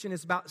in the kitchen.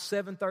 It's about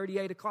 7:30,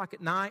 8 o'clock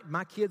at night.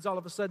 My kids all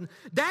of a sudden,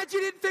 Dad,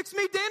 you didn't fix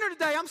me dinner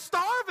today. I'm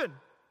starving.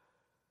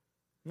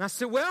 And I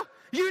said, well,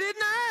 you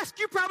didn't ask.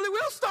 You probably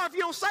will starve if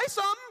you don't say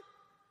something.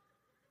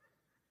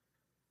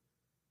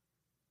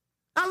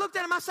 I looked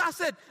at him, I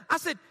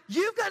said,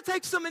 you've got to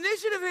take some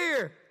initiative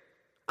here.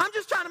 I'm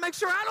just trying to make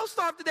sure I don't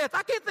starve to death.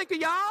 I can't think of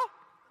y'all.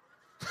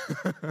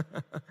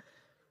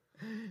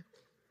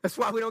 That's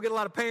why we don't get a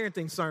lot of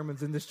parenting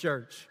sermons in this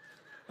church.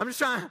 I'm just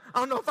trying, I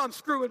don't know if I'm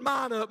screwing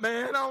mine up,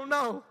 man. I don't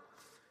know.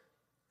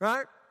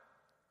 Right?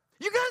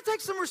 You got to take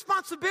some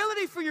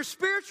responsibility for your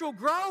spiritual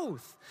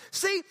growth.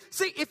 See,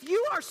 if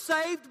you are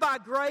saved by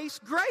grace,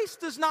 grace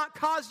does not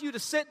cause you to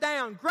sit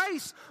down.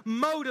 Grace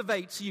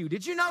motivates you.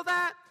 Did you know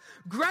that?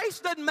 Grace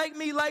doesn't make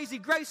me lazy.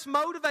 Grace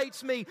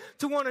motivates me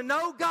to want to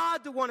know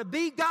God, to want to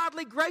be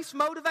godly. Grace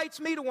motivates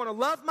me to want to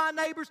love my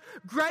neighbors.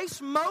 Grace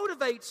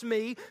motivates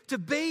me to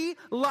be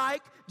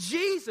like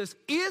Jesus.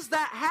 Is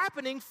that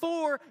happening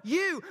for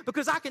you?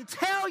 Because I can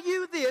tell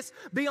you this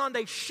beyond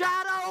a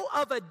shadow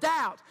of a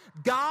doubt.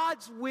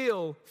 God's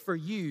will for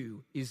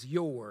you is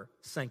your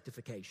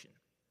sanctification.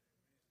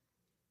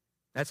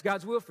 That's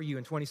God's will for you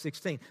in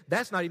 2016.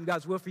 That's not even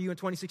God's will for you in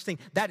 2016.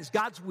 That is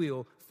God's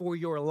will for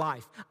your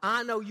life.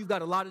 I know you've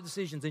got a lot of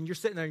decisions and you're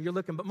sitting there and you're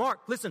looking, but Mark,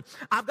 listen,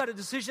 I've got a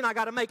decision I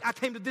got to make. I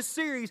came to this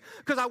series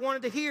because I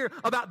wanted to hear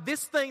about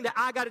this thing that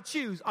I got to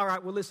choose. All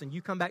right, well, listen,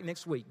 you come back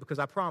next week because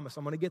I promise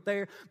I'm going to get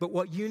there. But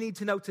what you need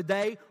to know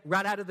today,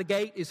 right out of the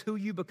gate, is who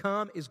you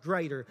become is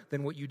greater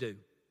than what you do.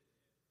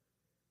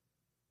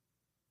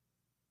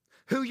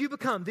 Who you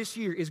become this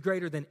year is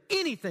greater than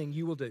anything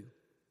you will do.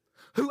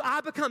 Who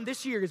I become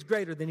this year is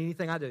greater than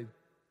anything I do.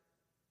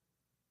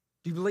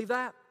 Do you believe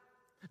that?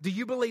 Do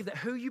you believe that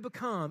who you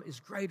become is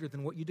greater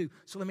than what you do?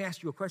 So let me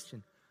ask you a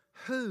question.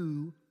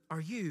 Who are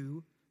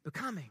you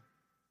becoming?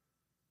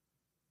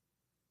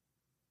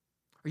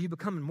 Are you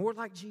becoming more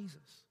like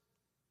Jesus?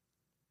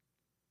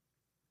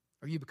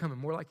 Are you becoming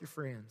more like your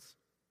friends?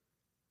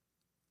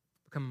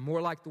 Becoming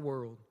more like the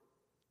world?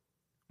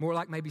 More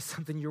like maybe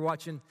something you're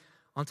watching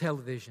on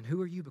television?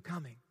 Who are you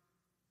becoming?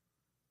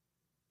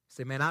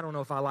 Say, man, I don't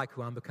know if I like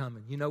who I'm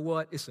becoming. You know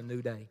what? It's a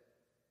new day.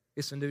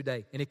 It's a new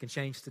day, and it can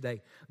change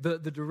today. The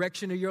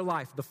direction of your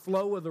life, the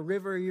flow of the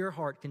river of your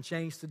heart can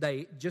change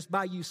today just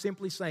by you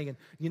simply saying,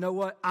 you know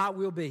what? I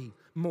will be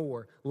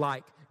more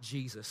like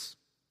Jesus.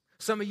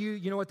 Some of you,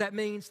 you know what that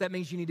means? That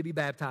means you need to be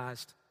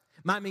baptized.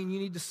 It might mean you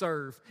need to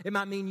serve. It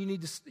might mean you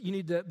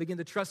need to begin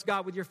to trust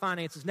God with your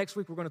finances. Next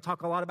week, we're going to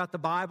talk a lot about the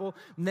Bible.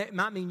 It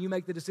might mean you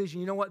make the decision,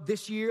 you know what,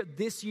 this year,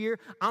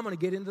 I'm going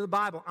to get into the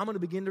Bible. I'm going to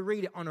begin to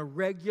read it on a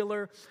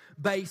regular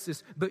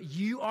basis. But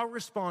you are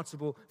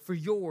responsible for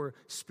your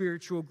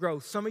spiritual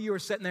growth. Some of you are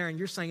sitting there and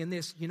you're saying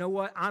this, you know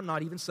what, I'm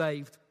not even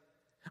saved.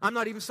 I'm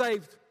not even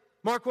saved.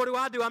 Mark, what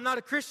do? I'm not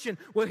a Christian.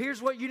 Well,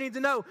 here's what you need to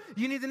know.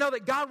 You need to know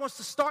that God wants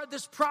to start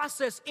this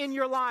process in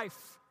your life.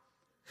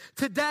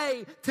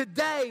 Today,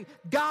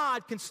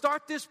 God can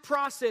start this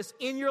process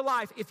in your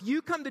life. If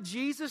you come to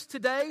Jesus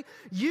today,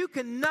 you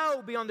can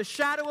know beyond the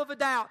shadow of a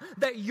doubt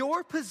that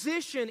your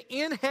position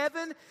in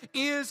heaven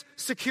is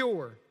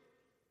secure.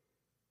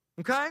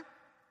 Okay?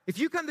 If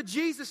you come to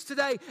Jesus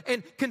today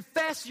and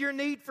confess your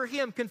need for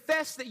Him,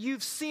 confess that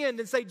you've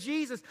sinned and say,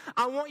 Jesus,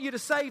 I want you to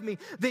save me,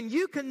 then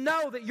you can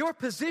know that your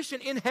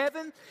position in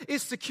heaven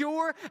is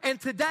secure, and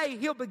today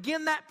He'll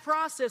begin that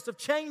process of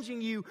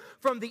changing you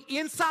from the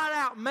inside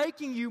out,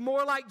 making you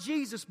more like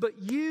Jesus, but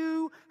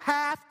you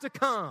have to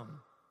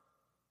come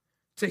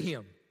to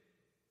Him.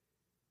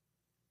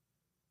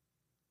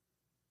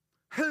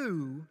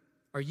 Who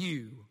are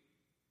you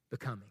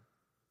becoming?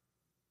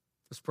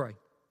 Let's pray.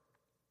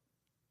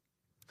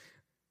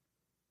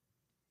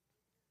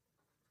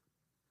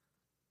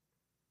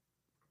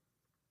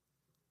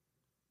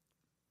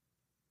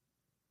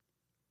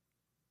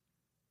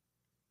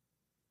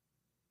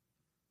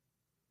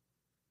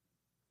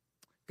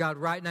 God,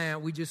 right now,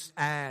 we just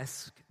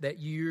ask that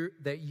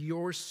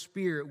your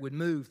Spirit would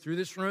move through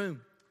this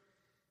room.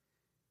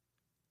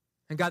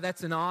 And God, that's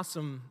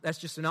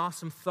just an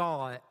awesome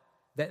thought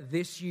that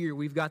this year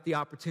we've got the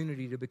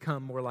opportunity to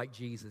become more like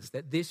Jesus.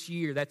 That this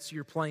year, that's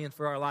your plan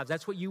for our lives.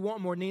 That's what you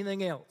want more than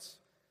anything else.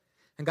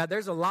 And God,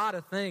 there's a lot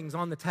of things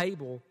on the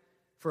table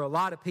for a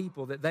lot of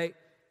people that they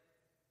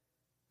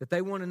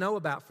want to know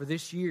about for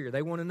this year.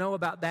 They want to know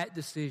about that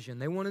decision.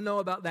 They want to know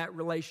about that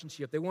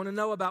relationship. They want to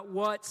know about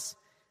what's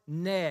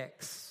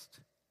next.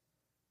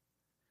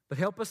 But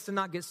help us to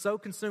not get so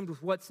consumed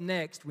with what's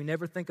next, we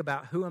never think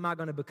about who am I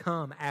going to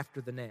become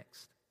after the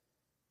next.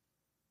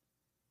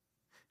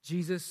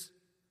 Jesus,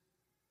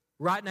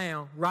 right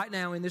now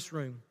in this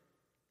room,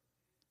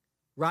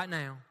 right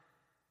now,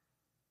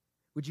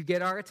 would you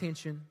get our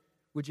attention?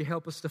 Would you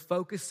help us to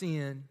focus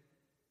in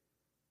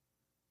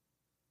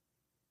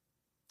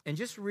and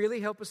just really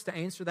help us to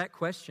answer that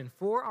question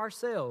for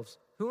ourselves?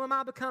 Who am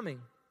I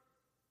becoming?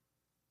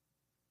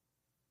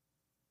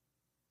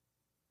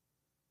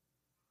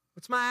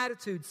 What's my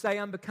attitude? Say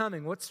I'm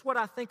becoming. What's what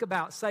I think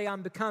about? Say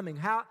I'm becoming.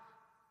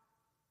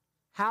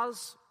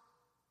 How's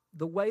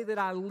the way that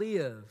I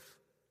live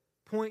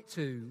point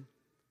to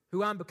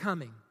who I'm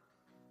becoming?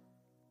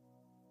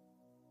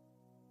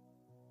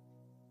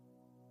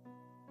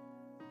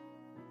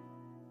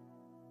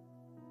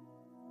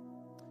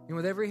 And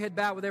with every head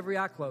bowed, with every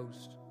eye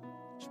closed,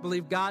 just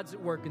believe God's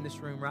at work in this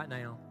room right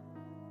now.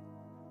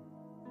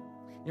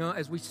 You know,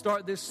 as we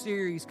start this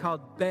series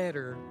called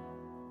Better,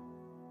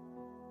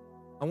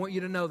 I want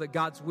you to know that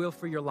God's will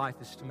for your life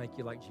is to make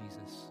you like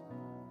Jesus.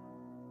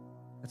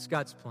 That's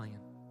God's plan.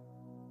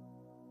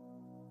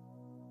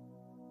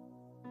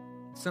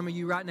 Some of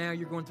you right now,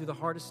 you're going through the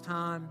hardest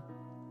time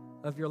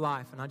of your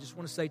life. And I just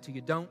want to say to you,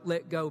 don't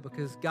let go,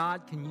 because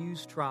God can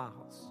use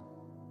trials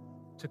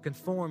to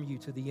conform you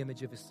to the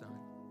image of His Son.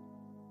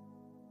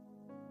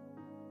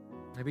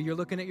 Maybe you're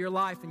looking at your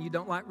life and you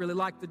don't really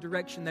like the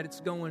direction that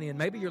it's going in.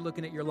 Maybe you're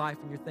looking at your life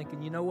and you're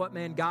thinking, you know what,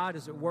 man, God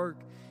is at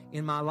work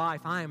in my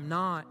life. I am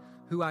not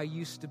who I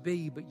used to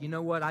be, but you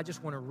know what? I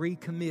just want to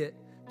recommit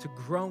to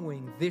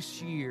growing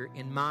this year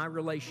in my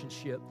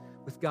relationship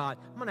with God.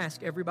 I'm going to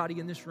ask everybody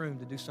in this room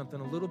to do something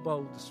a little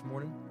bold this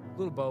morning. A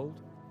little bold.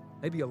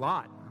 Maybe a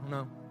lot. I don't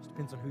know. It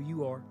depends on who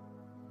you are.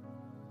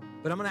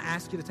 But I'm going to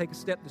ask you to take a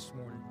step this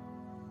morning.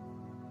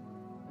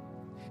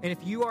 And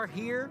if you are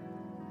here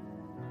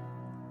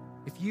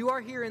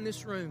in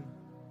this room,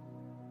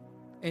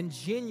 and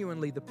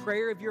genuinely the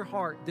prayer of your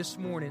heart this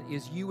morning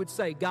is you would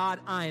say, God,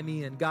 I am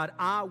in. God,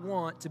 I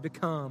want to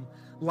become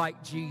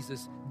like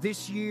Jesus.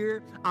 This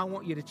year, I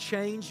want you to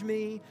change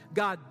me.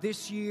 God,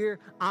 this year,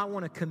 I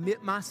want to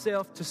commit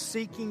myself to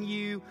seeking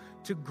you,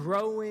 to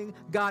growing.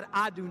 God,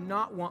 I do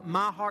not want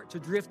my heart to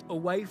drift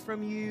away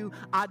from you.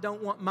 I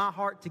don't want my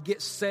heart to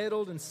get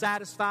settled and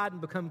satisfied and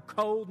become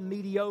cold and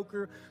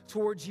mediocre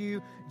towards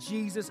you.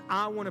 Jesus,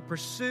 I want to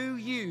pursue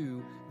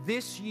you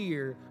this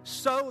year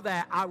so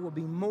that I will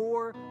be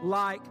more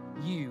like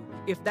you.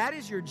 If that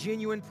is your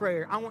genuine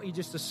prayer, I want you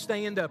just to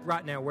stand up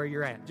right now where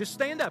you're at. Just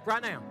stand up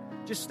right now.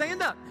 Just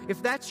stand up.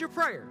 If that's your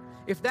prayer,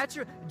 if that's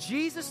your,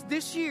 Jesus,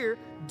 this year,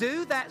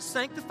 do that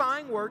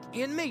sanctifying work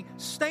in me.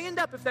 Stand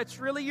up if that's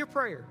really your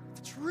prayer. If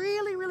it's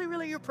really, really,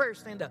 really your prayer,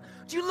 stand up.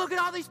 Do you look at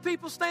all these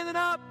people standing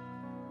up?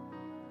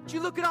 Do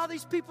you look at all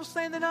these people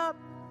standing up?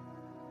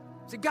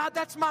 Say, God,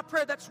 that's my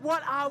prayer. That's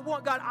what I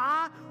want. God,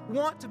 I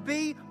want to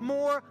be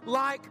more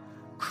like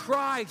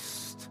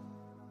Christ.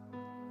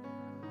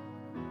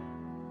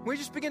 We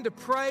just begin to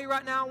pray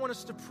right now. I want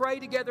us to pray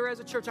together as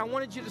a church. I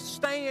wanted you to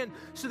stand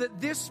so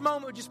that this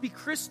moment would just be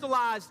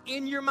crystallized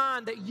in your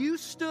mind, that you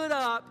stood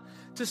up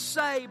to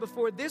say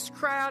before this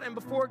crowd and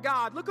before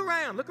God. Look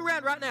around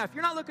right now. If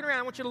you're not looking around,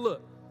 I want you to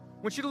look.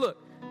 I want you to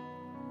look.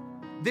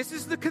 This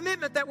is the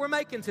commitment that we're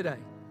making today.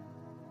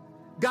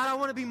 God, I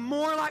want to be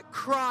more like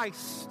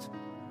Christ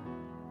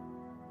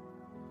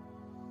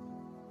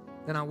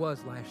than I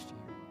was last year.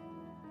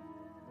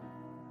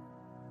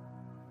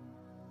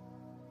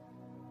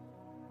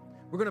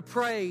 We're going to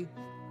pray,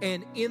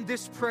 and in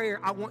this prayer,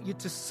 I want you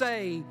to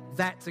say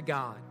that to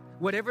God.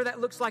 Whatever that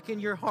looks like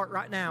in your heart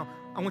right now,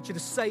 I want you to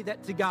say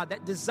that to God.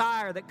 That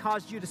desire that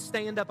caused you to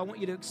stand up, I want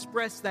you to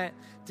express that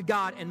to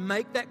God and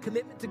make that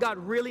commitment to God.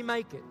 Really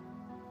make it.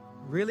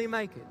 Really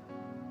make it.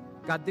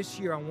 God, this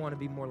year I want to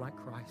be more like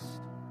Christ.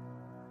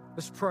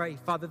 Let's pray.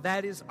 Father,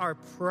 that is our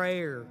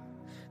prayer.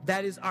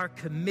 That is our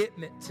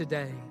commitment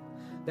today,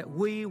 that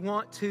we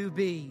want to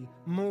be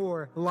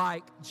more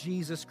like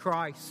Jesus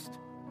Christ.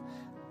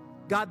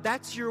 God,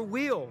 that's your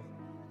will.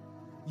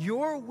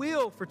 Your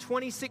will for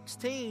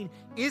 2016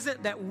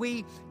 isn't that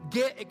we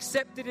get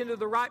accepted into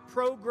the right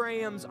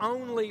programs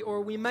only,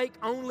 or we make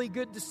only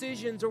good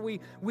decisions, or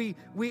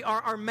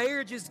our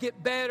marriages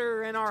get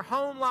better and our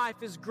home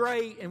life is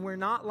great and we're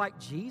not like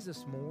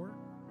Jesus more.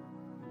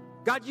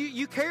 God,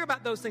 you care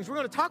about those things. We're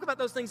going to talk about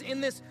those things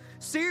in this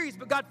series,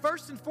 but God,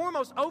 first and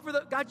foremost,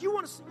 God, you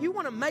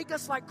want to make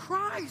us like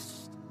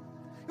Christ.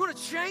 You want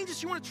to change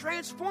us. You want to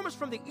transform us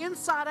from the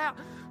inside out.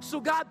 So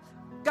God,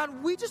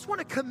 we just want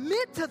to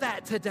commit to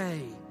that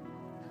today.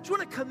 Just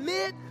want to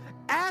commit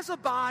as a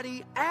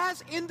body,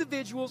 as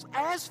individuals,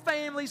 as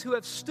families who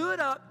have stood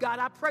up. God,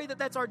 I pray that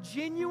that's our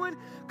genuine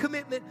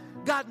commitment.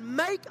 God,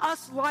 make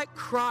us like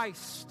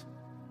Christ.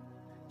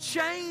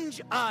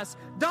 Change us.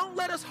 Don't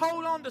let us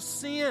hold on to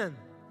sin.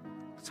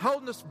 It's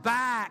holding us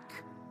back.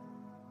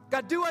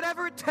 God, do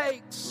whatever it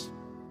takes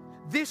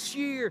this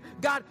year.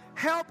 God,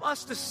 help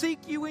us to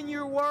seek you in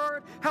your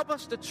word. Help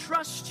us to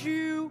trust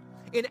you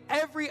in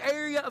every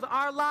area of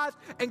our lives.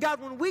 And God,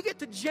 when we get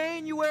to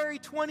January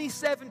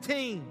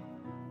 2017,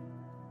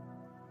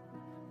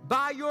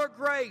 by your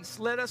grace,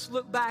 let us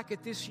look back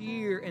at this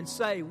year and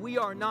say, we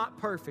are not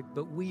perfect,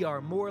 but we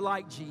are more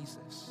like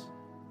Jesus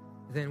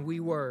than we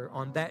were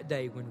on that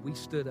day when we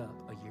stood up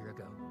a year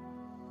ago.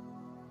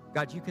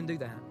 God, you can do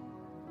that.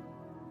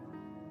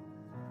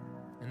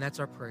 And that's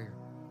our prayer.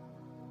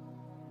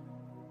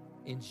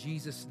 In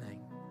Jesus'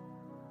 name,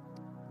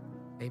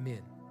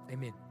 amen.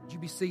 Amen. Would you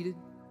be seated?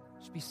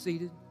 Just be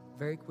seated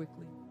very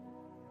quickly.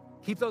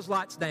 Keep those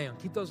lights down.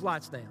 Keep those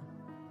lights down.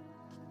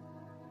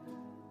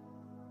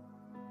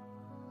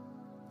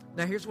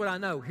 Now, here's what I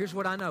know.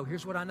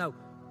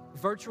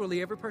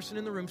 Virtually every person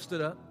in the room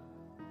stood up.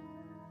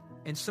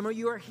 And some of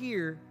you are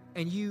here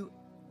and you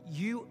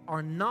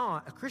are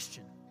not a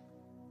Christian.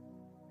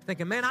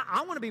 Thinking, man,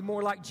 I want to be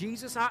more like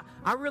Jesus.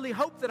 I really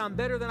hope that I'm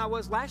better than I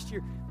was last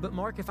year. But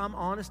Mark, if I'm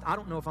honest, I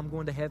don't know if I'm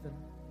going to heaven.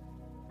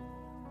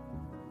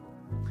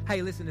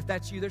 Hey, listen, if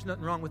that's you, there's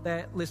nothing wrong with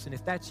that. Listen,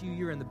 if that's you,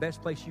 you're in the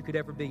best place you could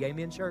ever be.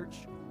 Amen, church?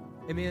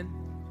 Amen?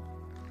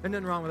 There's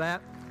nothing wrong with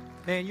that.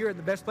 Man, you're in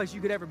the best place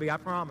you could ever be, I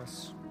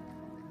promise.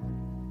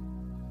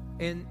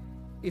 And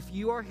if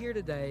you are here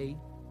today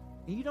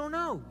and you don't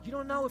know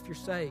if you're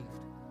saved,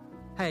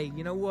 hey,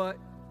 you know what?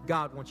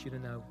 God wants you to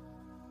know.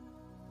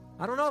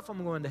 I don't know if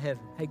I'm going to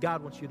heaven. Hey,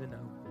 God wants you to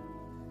know.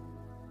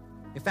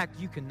 In fact,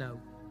 you can know.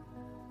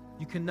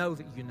 You can know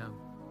that you know.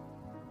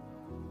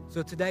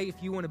 So today,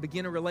 if you want to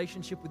begin a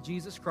relationship with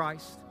Jesus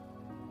Christ,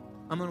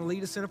 I'm going to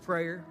lead us in a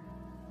prayer.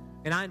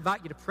 And I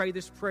invite you to pray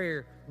this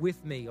prayer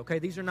with me, okay?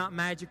 These are not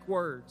magic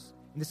words.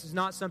 And this is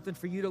not something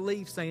for you to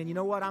leave saying, you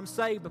know what, I'm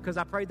saved because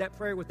I prayed that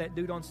prayer with that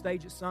dude on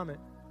stage at Summit.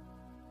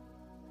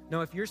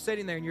 No, if you're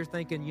sitting there and you're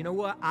thinking, you know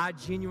what, I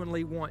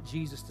genuinely want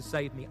Jesus to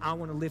save me. I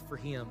want to live for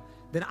him.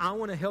 Then I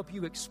want to help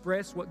you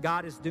express what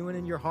God is doing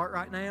in your heart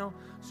right now.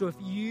 So if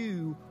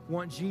you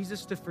want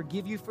Jesus to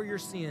forgive you for your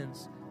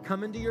sins,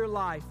 come into your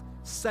life,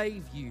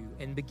 save you,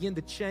 and begin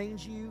to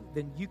change you,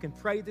 then you can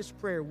pray this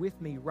prayer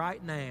with me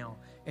right now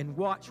and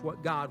watch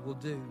what God will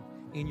do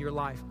in your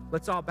life.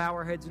 Let's all bow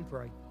our heads and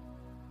pray.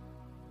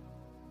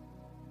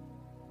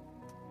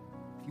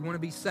 If you want to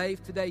be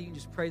saved today, you can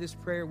just pray this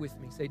prayer with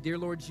me. Say, Dear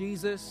Lord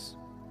Jesus,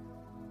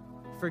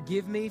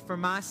 forgive me for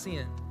my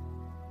sin.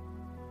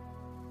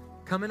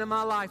 Come into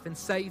my life and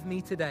save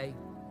me today.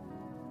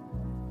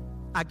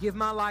 I give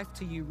my life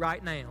to you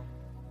right now.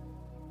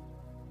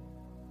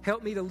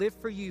 Help me to live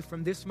for you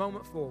from this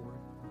moment forward.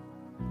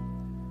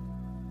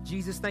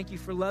 Jesus, thank you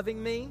for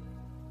loving me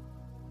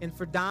and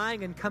for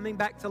dying and coming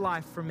back to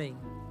life for me.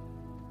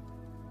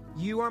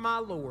 You are my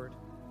Lord.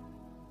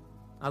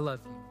 I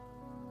love you.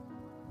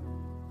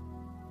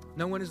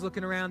 No one is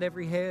looking around.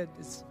 Every head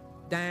is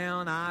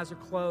down. Eyes are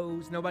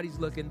closed. Nobody's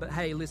looking. But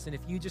hey, listen,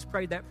 if you just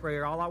prayed that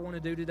prayer, all I want to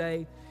do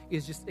today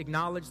is just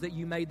acknowledge that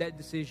you made that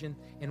decision,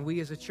 and we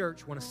as a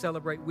church want to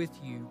celebrate with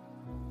you.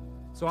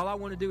 So all I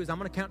want to do is I'm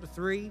going to count to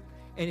 3,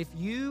 and if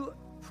you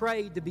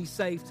prayed to be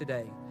saved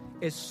today,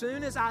 as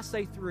soon as I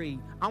say 3,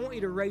 I want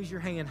you to raise your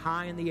hand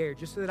high in the air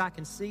just so that I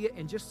can see it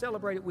and just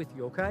celebrate it with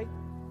you, okay?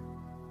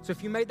 So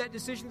if you made that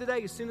decision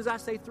today, as soon as I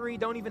say 3,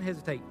 don't even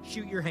hesitate.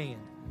 Shoot your hand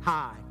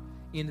high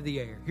into the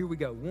air. Here we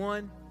go.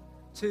 1,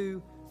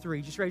 2,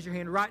 3. Just raise your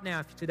hand right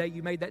now if today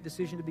you made that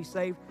decision to be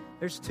saved.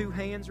 There's 2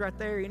 hands right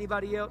there.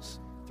 Anybody else?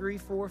 3,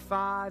 4,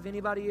 5.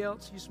 Anybody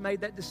else? You just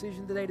made that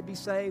decision today to be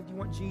saved. You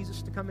want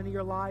Jesus to come into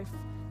your life,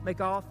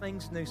 make all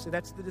things new. So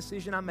that's the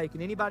decision I'm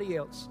making. Anybody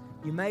else?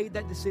 You made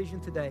that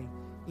decision today.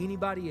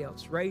 Anybody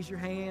else? Raise your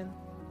hand.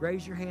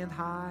 Raise your hand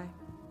high.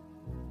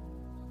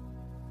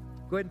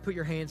 Go ahead and put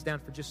your hands down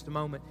for just a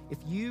moment. If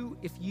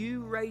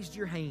you raised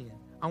your hand,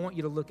 I want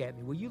you to look at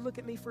me. Will you look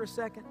at me for a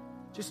second?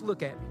 Just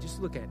look at me. Just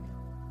look at me.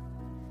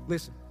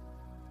 Listen,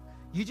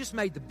 you just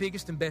made the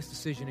biggest and best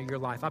decision of your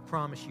life. I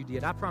promise you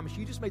did. I promise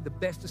you just made the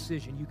best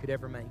decision you could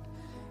ever make.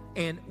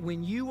 And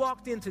when you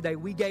walked in today,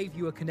 we gave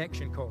you a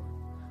connection card.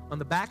 On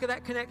the back of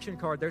that connection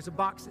card, there's a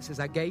box that says,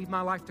 I gave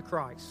my life to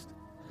Christ.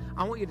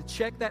 I want you to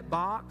check that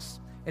box,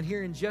 and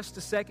here in just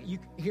a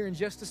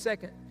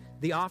second,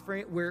 the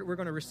offering, we're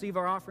going to receive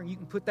our offering. You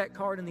can put that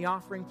card in the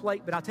offering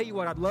plate, but I'll tell you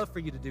what I'd love for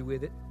you to do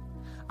with it.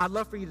 I'd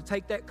love for you to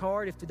take that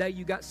card, if today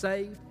you got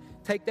saved,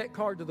 take that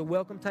card to the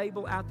welcome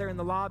table out there in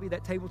the lobby,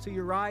 that table to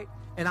your right,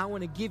 and I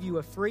want to give you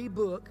a free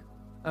book,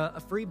 a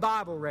free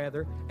Bible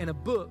rather, and a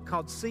book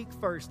called Seek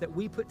First that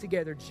we put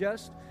together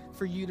just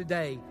for you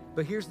today.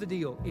 But here's the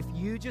deal. If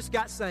you just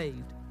got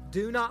saved,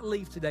 do not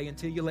leave today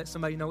until you let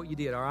somebody know what you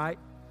did, all right?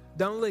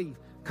 Don't leave.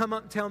 Come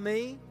up and tell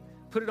me.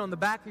 Put it on the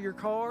back of your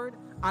card.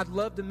 I'd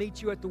love to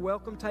meet you at the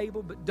welcome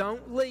table, but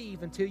don't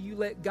leave until you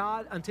let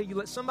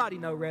somebody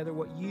know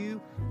what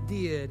you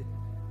did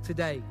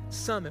today.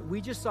 Summit,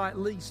 we just saw at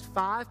least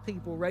 5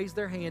 people raise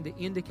their hand to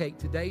indicate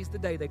today's the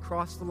day they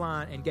crossed the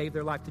line and gave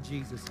their life to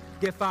Jesus.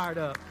 Get fired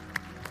up.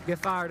 Get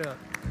fired up.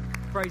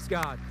 Praise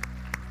God.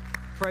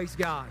 Praise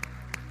God.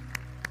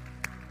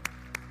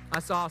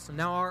 That's awesome.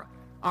 Now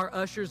our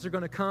ushers are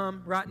going to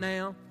come right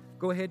now.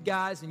 Go ahead,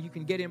 guys, and you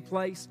can get in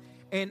place.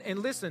 And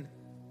listen,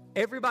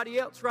 everybody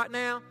else right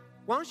now,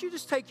 why don't you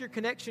just take your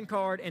connection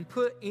card and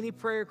put any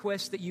prayer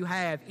requests that you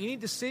have, any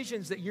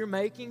decisions that you're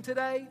making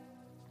today,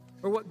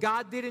 or what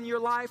God did in your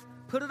life,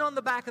 put it on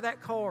the back of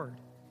that card.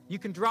 You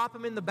can drop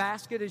them in the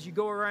basket as you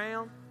go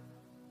around,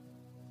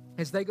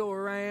 as they go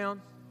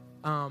around.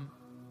 But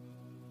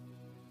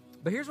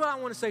here's what I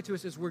want to say to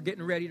us as we're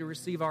getting ready to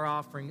receive our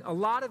offering. A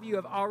lot of you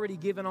have already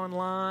given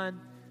online.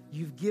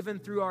 You've given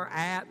through our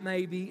app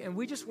maybe, and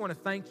we just want to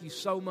thank you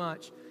so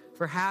much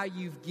for how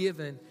you've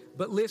given.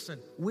 But listen,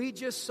 we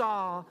just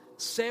saw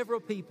several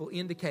people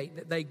indicate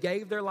that they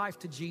gave their life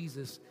to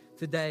Jesus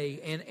today.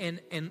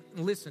 And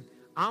listen,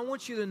 I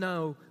want you to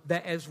know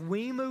that as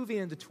we move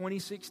into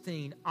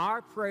 2016,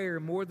 our prayer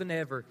more than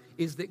ever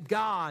is that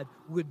God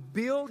would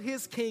build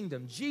His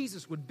kingdom.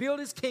 Jesus would build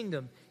His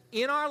kingdom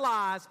in our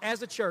lives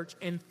as a church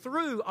and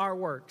through our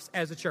works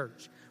as a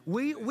church.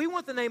 We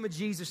want the name of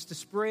Jesus to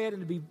spread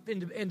and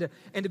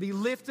to be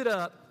lifted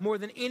up more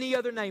than any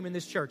other name in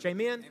this church.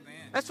 Amen? Amen.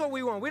 That's what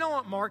we want. We don't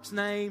want Mark's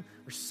name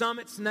or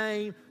Summit's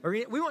name.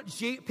 We want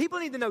people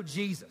need to know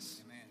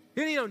Jesus. Amen.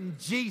 You need to know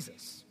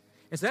Jesus.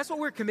 And so that's what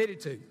we're committed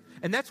to.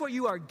 And that's what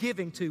you are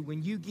giving to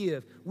when you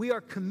give. We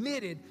are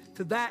committed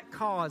to that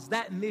cause,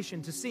 that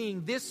mission, to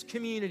seeing this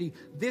community,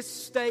 this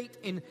state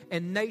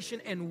and nation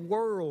and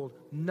world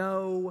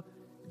know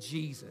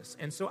Jesus.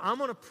 And so I'm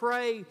going to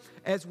pray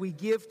as we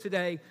give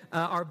today.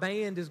 Our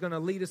band is going to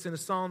lead us in a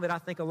song that I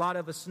think a lot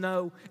of us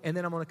know, and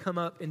then I'm going to come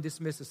up and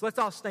dismiss us. Let's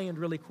all stand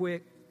really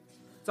quick.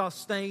 Let's all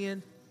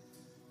stand.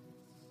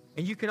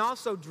 And you can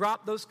also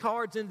drop those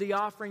cards in the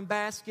offering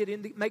basket.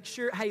 Make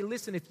sure, hey,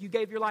 listen, if you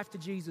gave your life to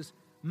Jesus,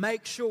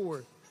 make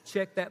sure,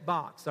 check that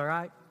box, all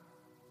right?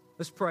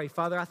 Let's pray.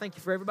 Father, I thank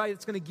you for everybody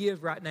that's going to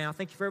give right now.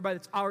 Thank you for everybody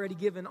that's already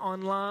given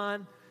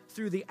online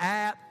through the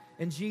app.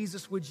 And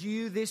Jesus, would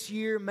you this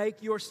year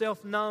make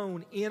yourself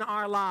known in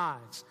our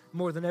lives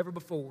more than ever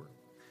before?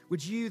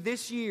 Would you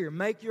this year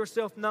make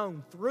yourself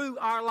known through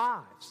our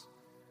lives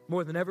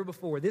more than ever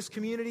before? This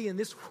community and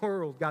this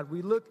world, God,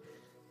 we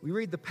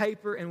read the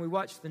paper and we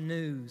watch the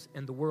news,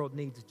 and the world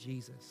needs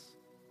Jesus.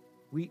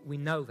 We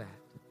know that.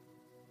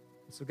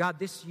 So God,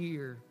 this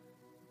year,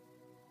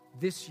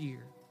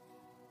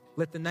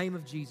 let the name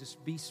of Jesus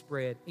be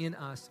spread in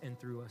us and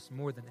through us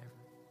more than ever.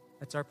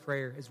 That's our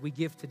prayer as we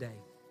give today.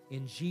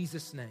 In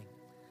Jesus' name,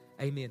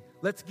 amen.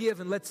 Let's give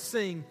and let's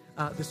sing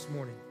this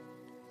morning.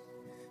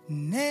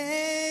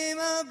 Name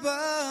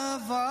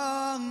above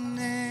all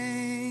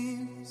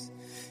names,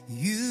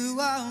 you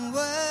are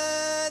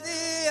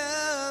worthy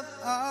of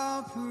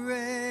all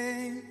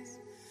praise.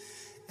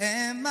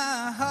 And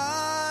my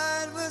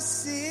heart will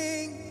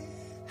sing,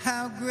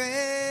 how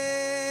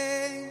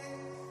great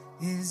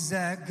is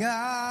our God.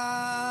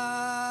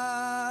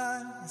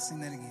 Let's sing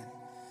that again.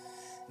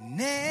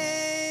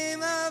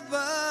 Name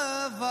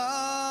above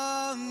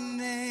all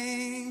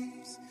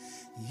names,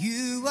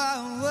 you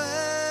are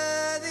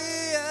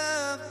worthy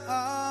of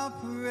all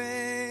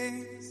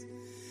praise.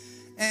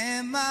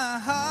 And my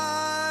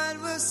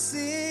heart will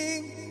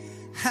sing,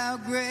 how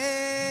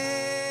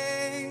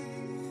great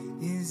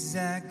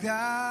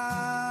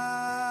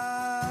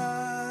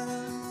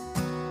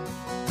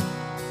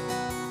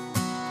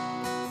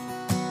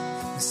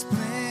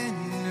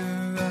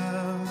splendor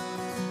of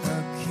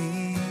a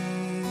king,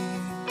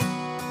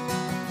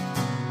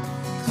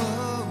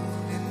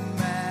 clothed in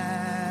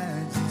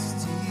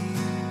majesty.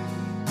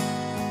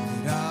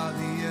 Let all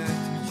the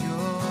earth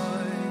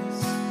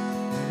rejoice.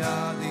 Let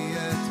all the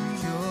earth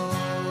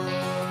rejoice.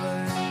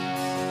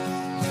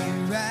 He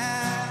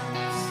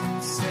wraps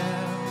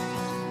himself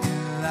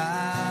in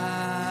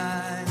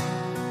light.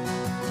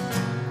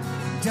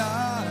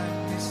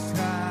 Darkness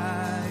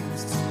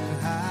tries to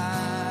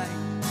hide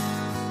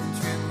and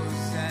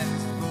trembles at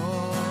his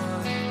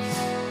voice,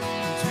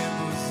 and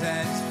trembles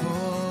at his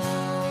voice.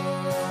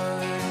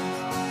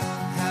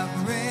 How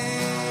great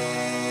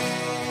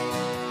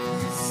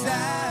is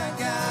our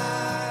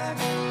God?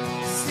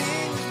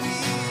 Sing with me,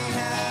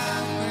 how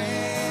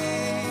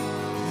great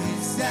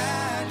is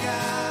our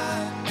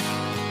God?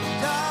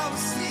 And all will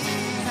see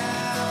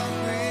how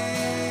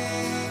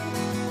great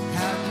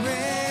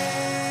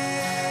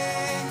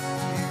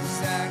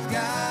is our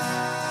God.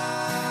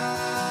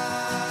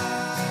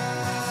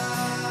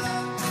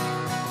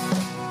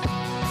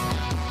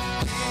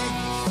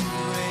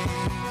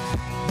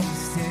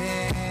 He's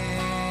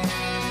dead.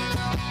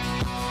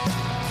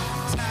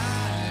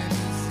 Time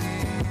is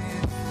in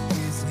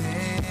his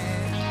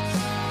hands.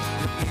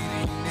 The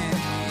beginning and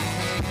the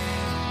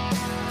end.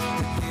 The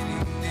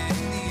beginning and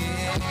the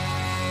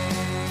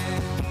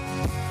end.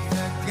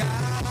 The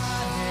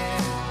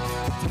Godhead,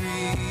 3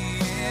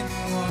 in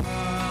 1.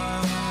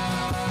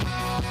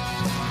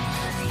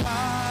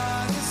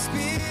 Father,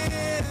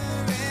 Spirit,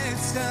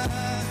 Son,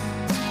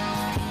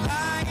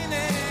 Lion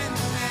and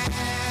the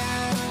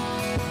Lamb,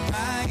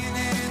 Lion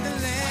and the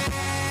Lamb.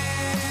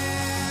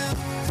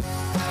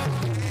 How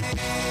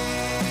great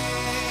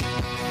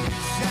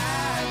is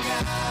our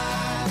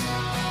God?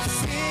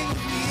 Sing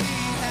with me,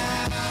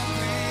 how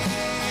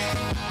great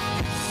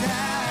is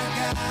our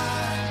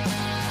God?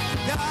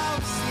 And all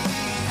will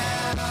see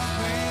how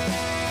great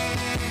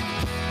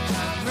is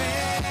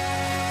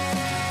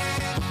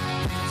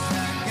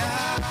our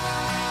God.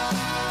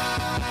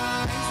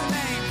 Is the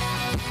name.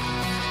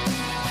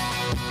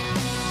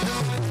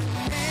 You're the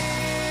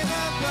name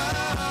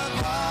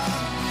above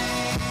all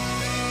names.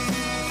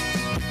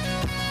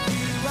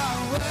 You are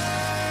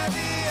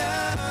worthy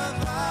of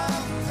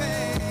all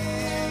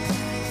praise.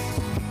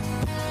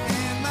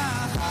 And my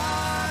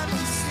heart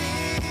will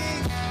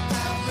sing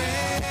how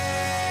great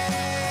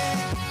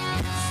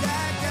is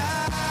our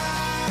God.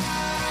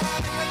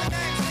 You're the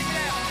name, sing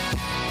it out.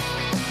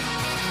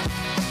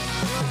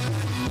 You're the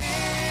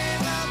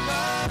name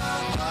above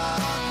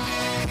all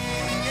names.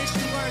 Yes,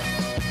 you're worthy.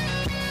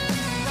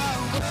 You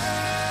are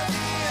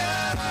worthy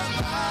of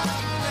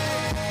all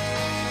praise.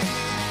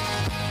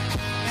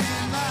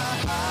 And my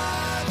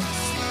heart will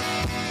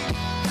sing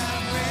how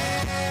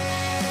great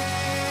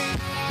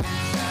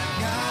is our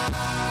God.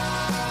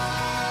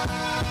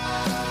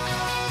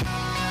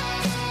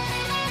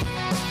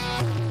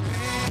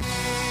 Great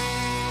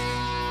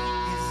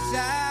is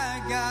our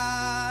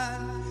God.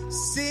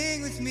 Sing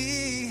with me,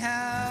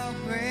 how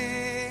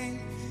great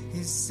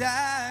is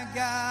our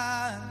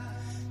God.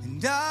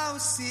 And all will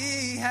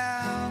see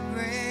how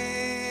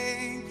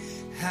great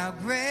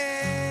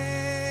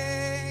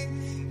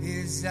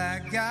is our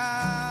God.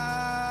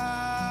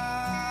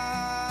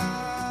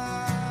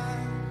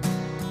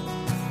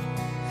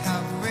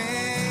 How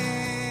great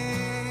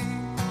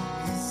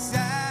is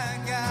our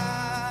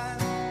God.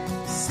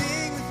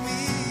 Sing with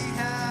me,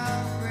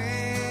 how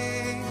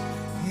great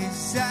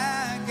is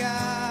our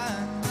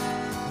God.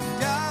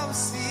 And all will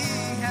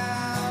see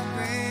how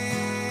great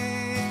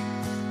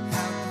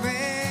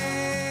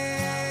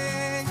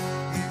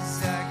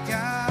is our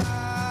God.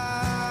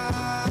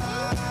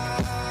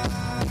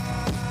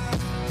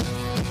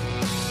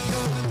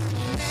 You're the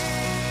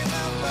name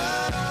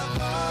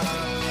above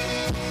all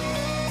names.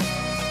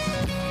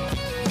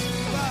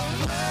 You are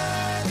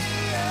worthy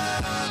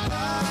of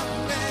all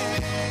praise.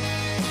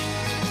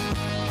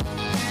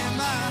 And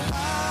my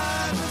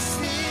heart will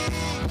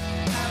sing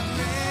how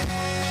great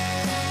is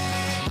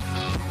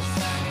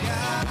our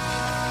God.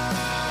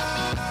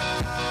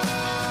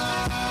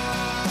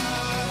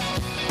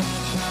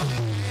 How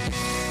great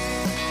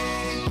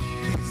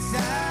is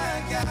our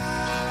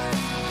God.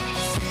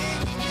 Sing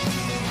with me,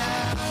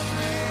 how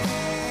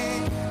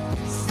great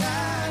is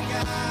our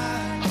God.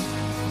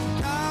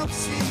 And all will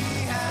see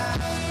how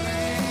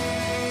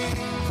great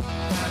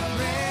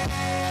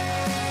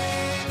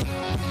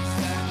is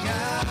our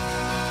God.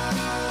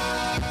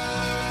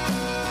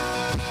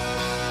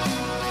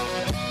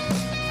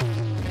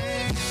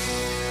 Great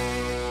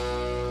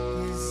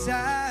is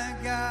our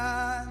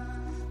God.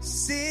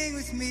 Sing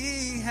with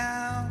me,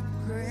 how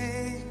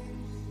great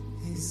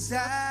is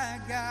our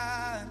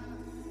God.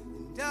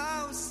 And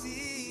all will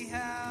see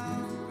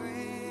how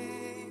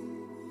great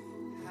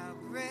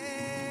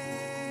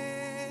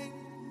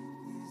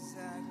is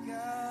our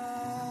God.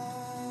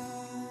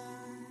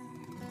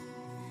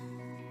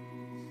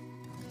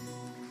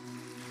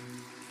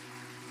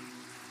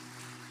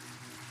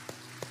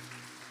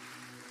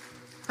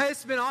 Hey,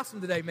 it's been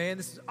awesome today, man.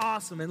 This is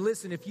awesome. And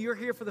listen, if you're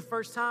here for the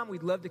first time,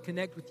 we'd love to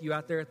connect with you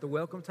out there at the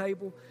welcome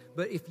table.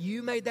 But if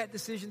you made that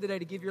decision today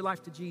to give your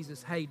life to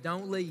Jesus, hey,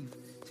 don't leave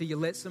till you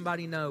let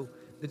somebody know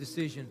the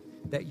decision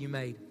that you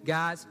made.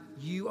 Guys,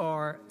 you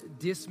are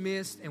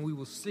dismissed, and we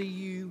will see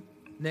you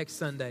next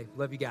Sunday.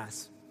 Love you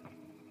guys.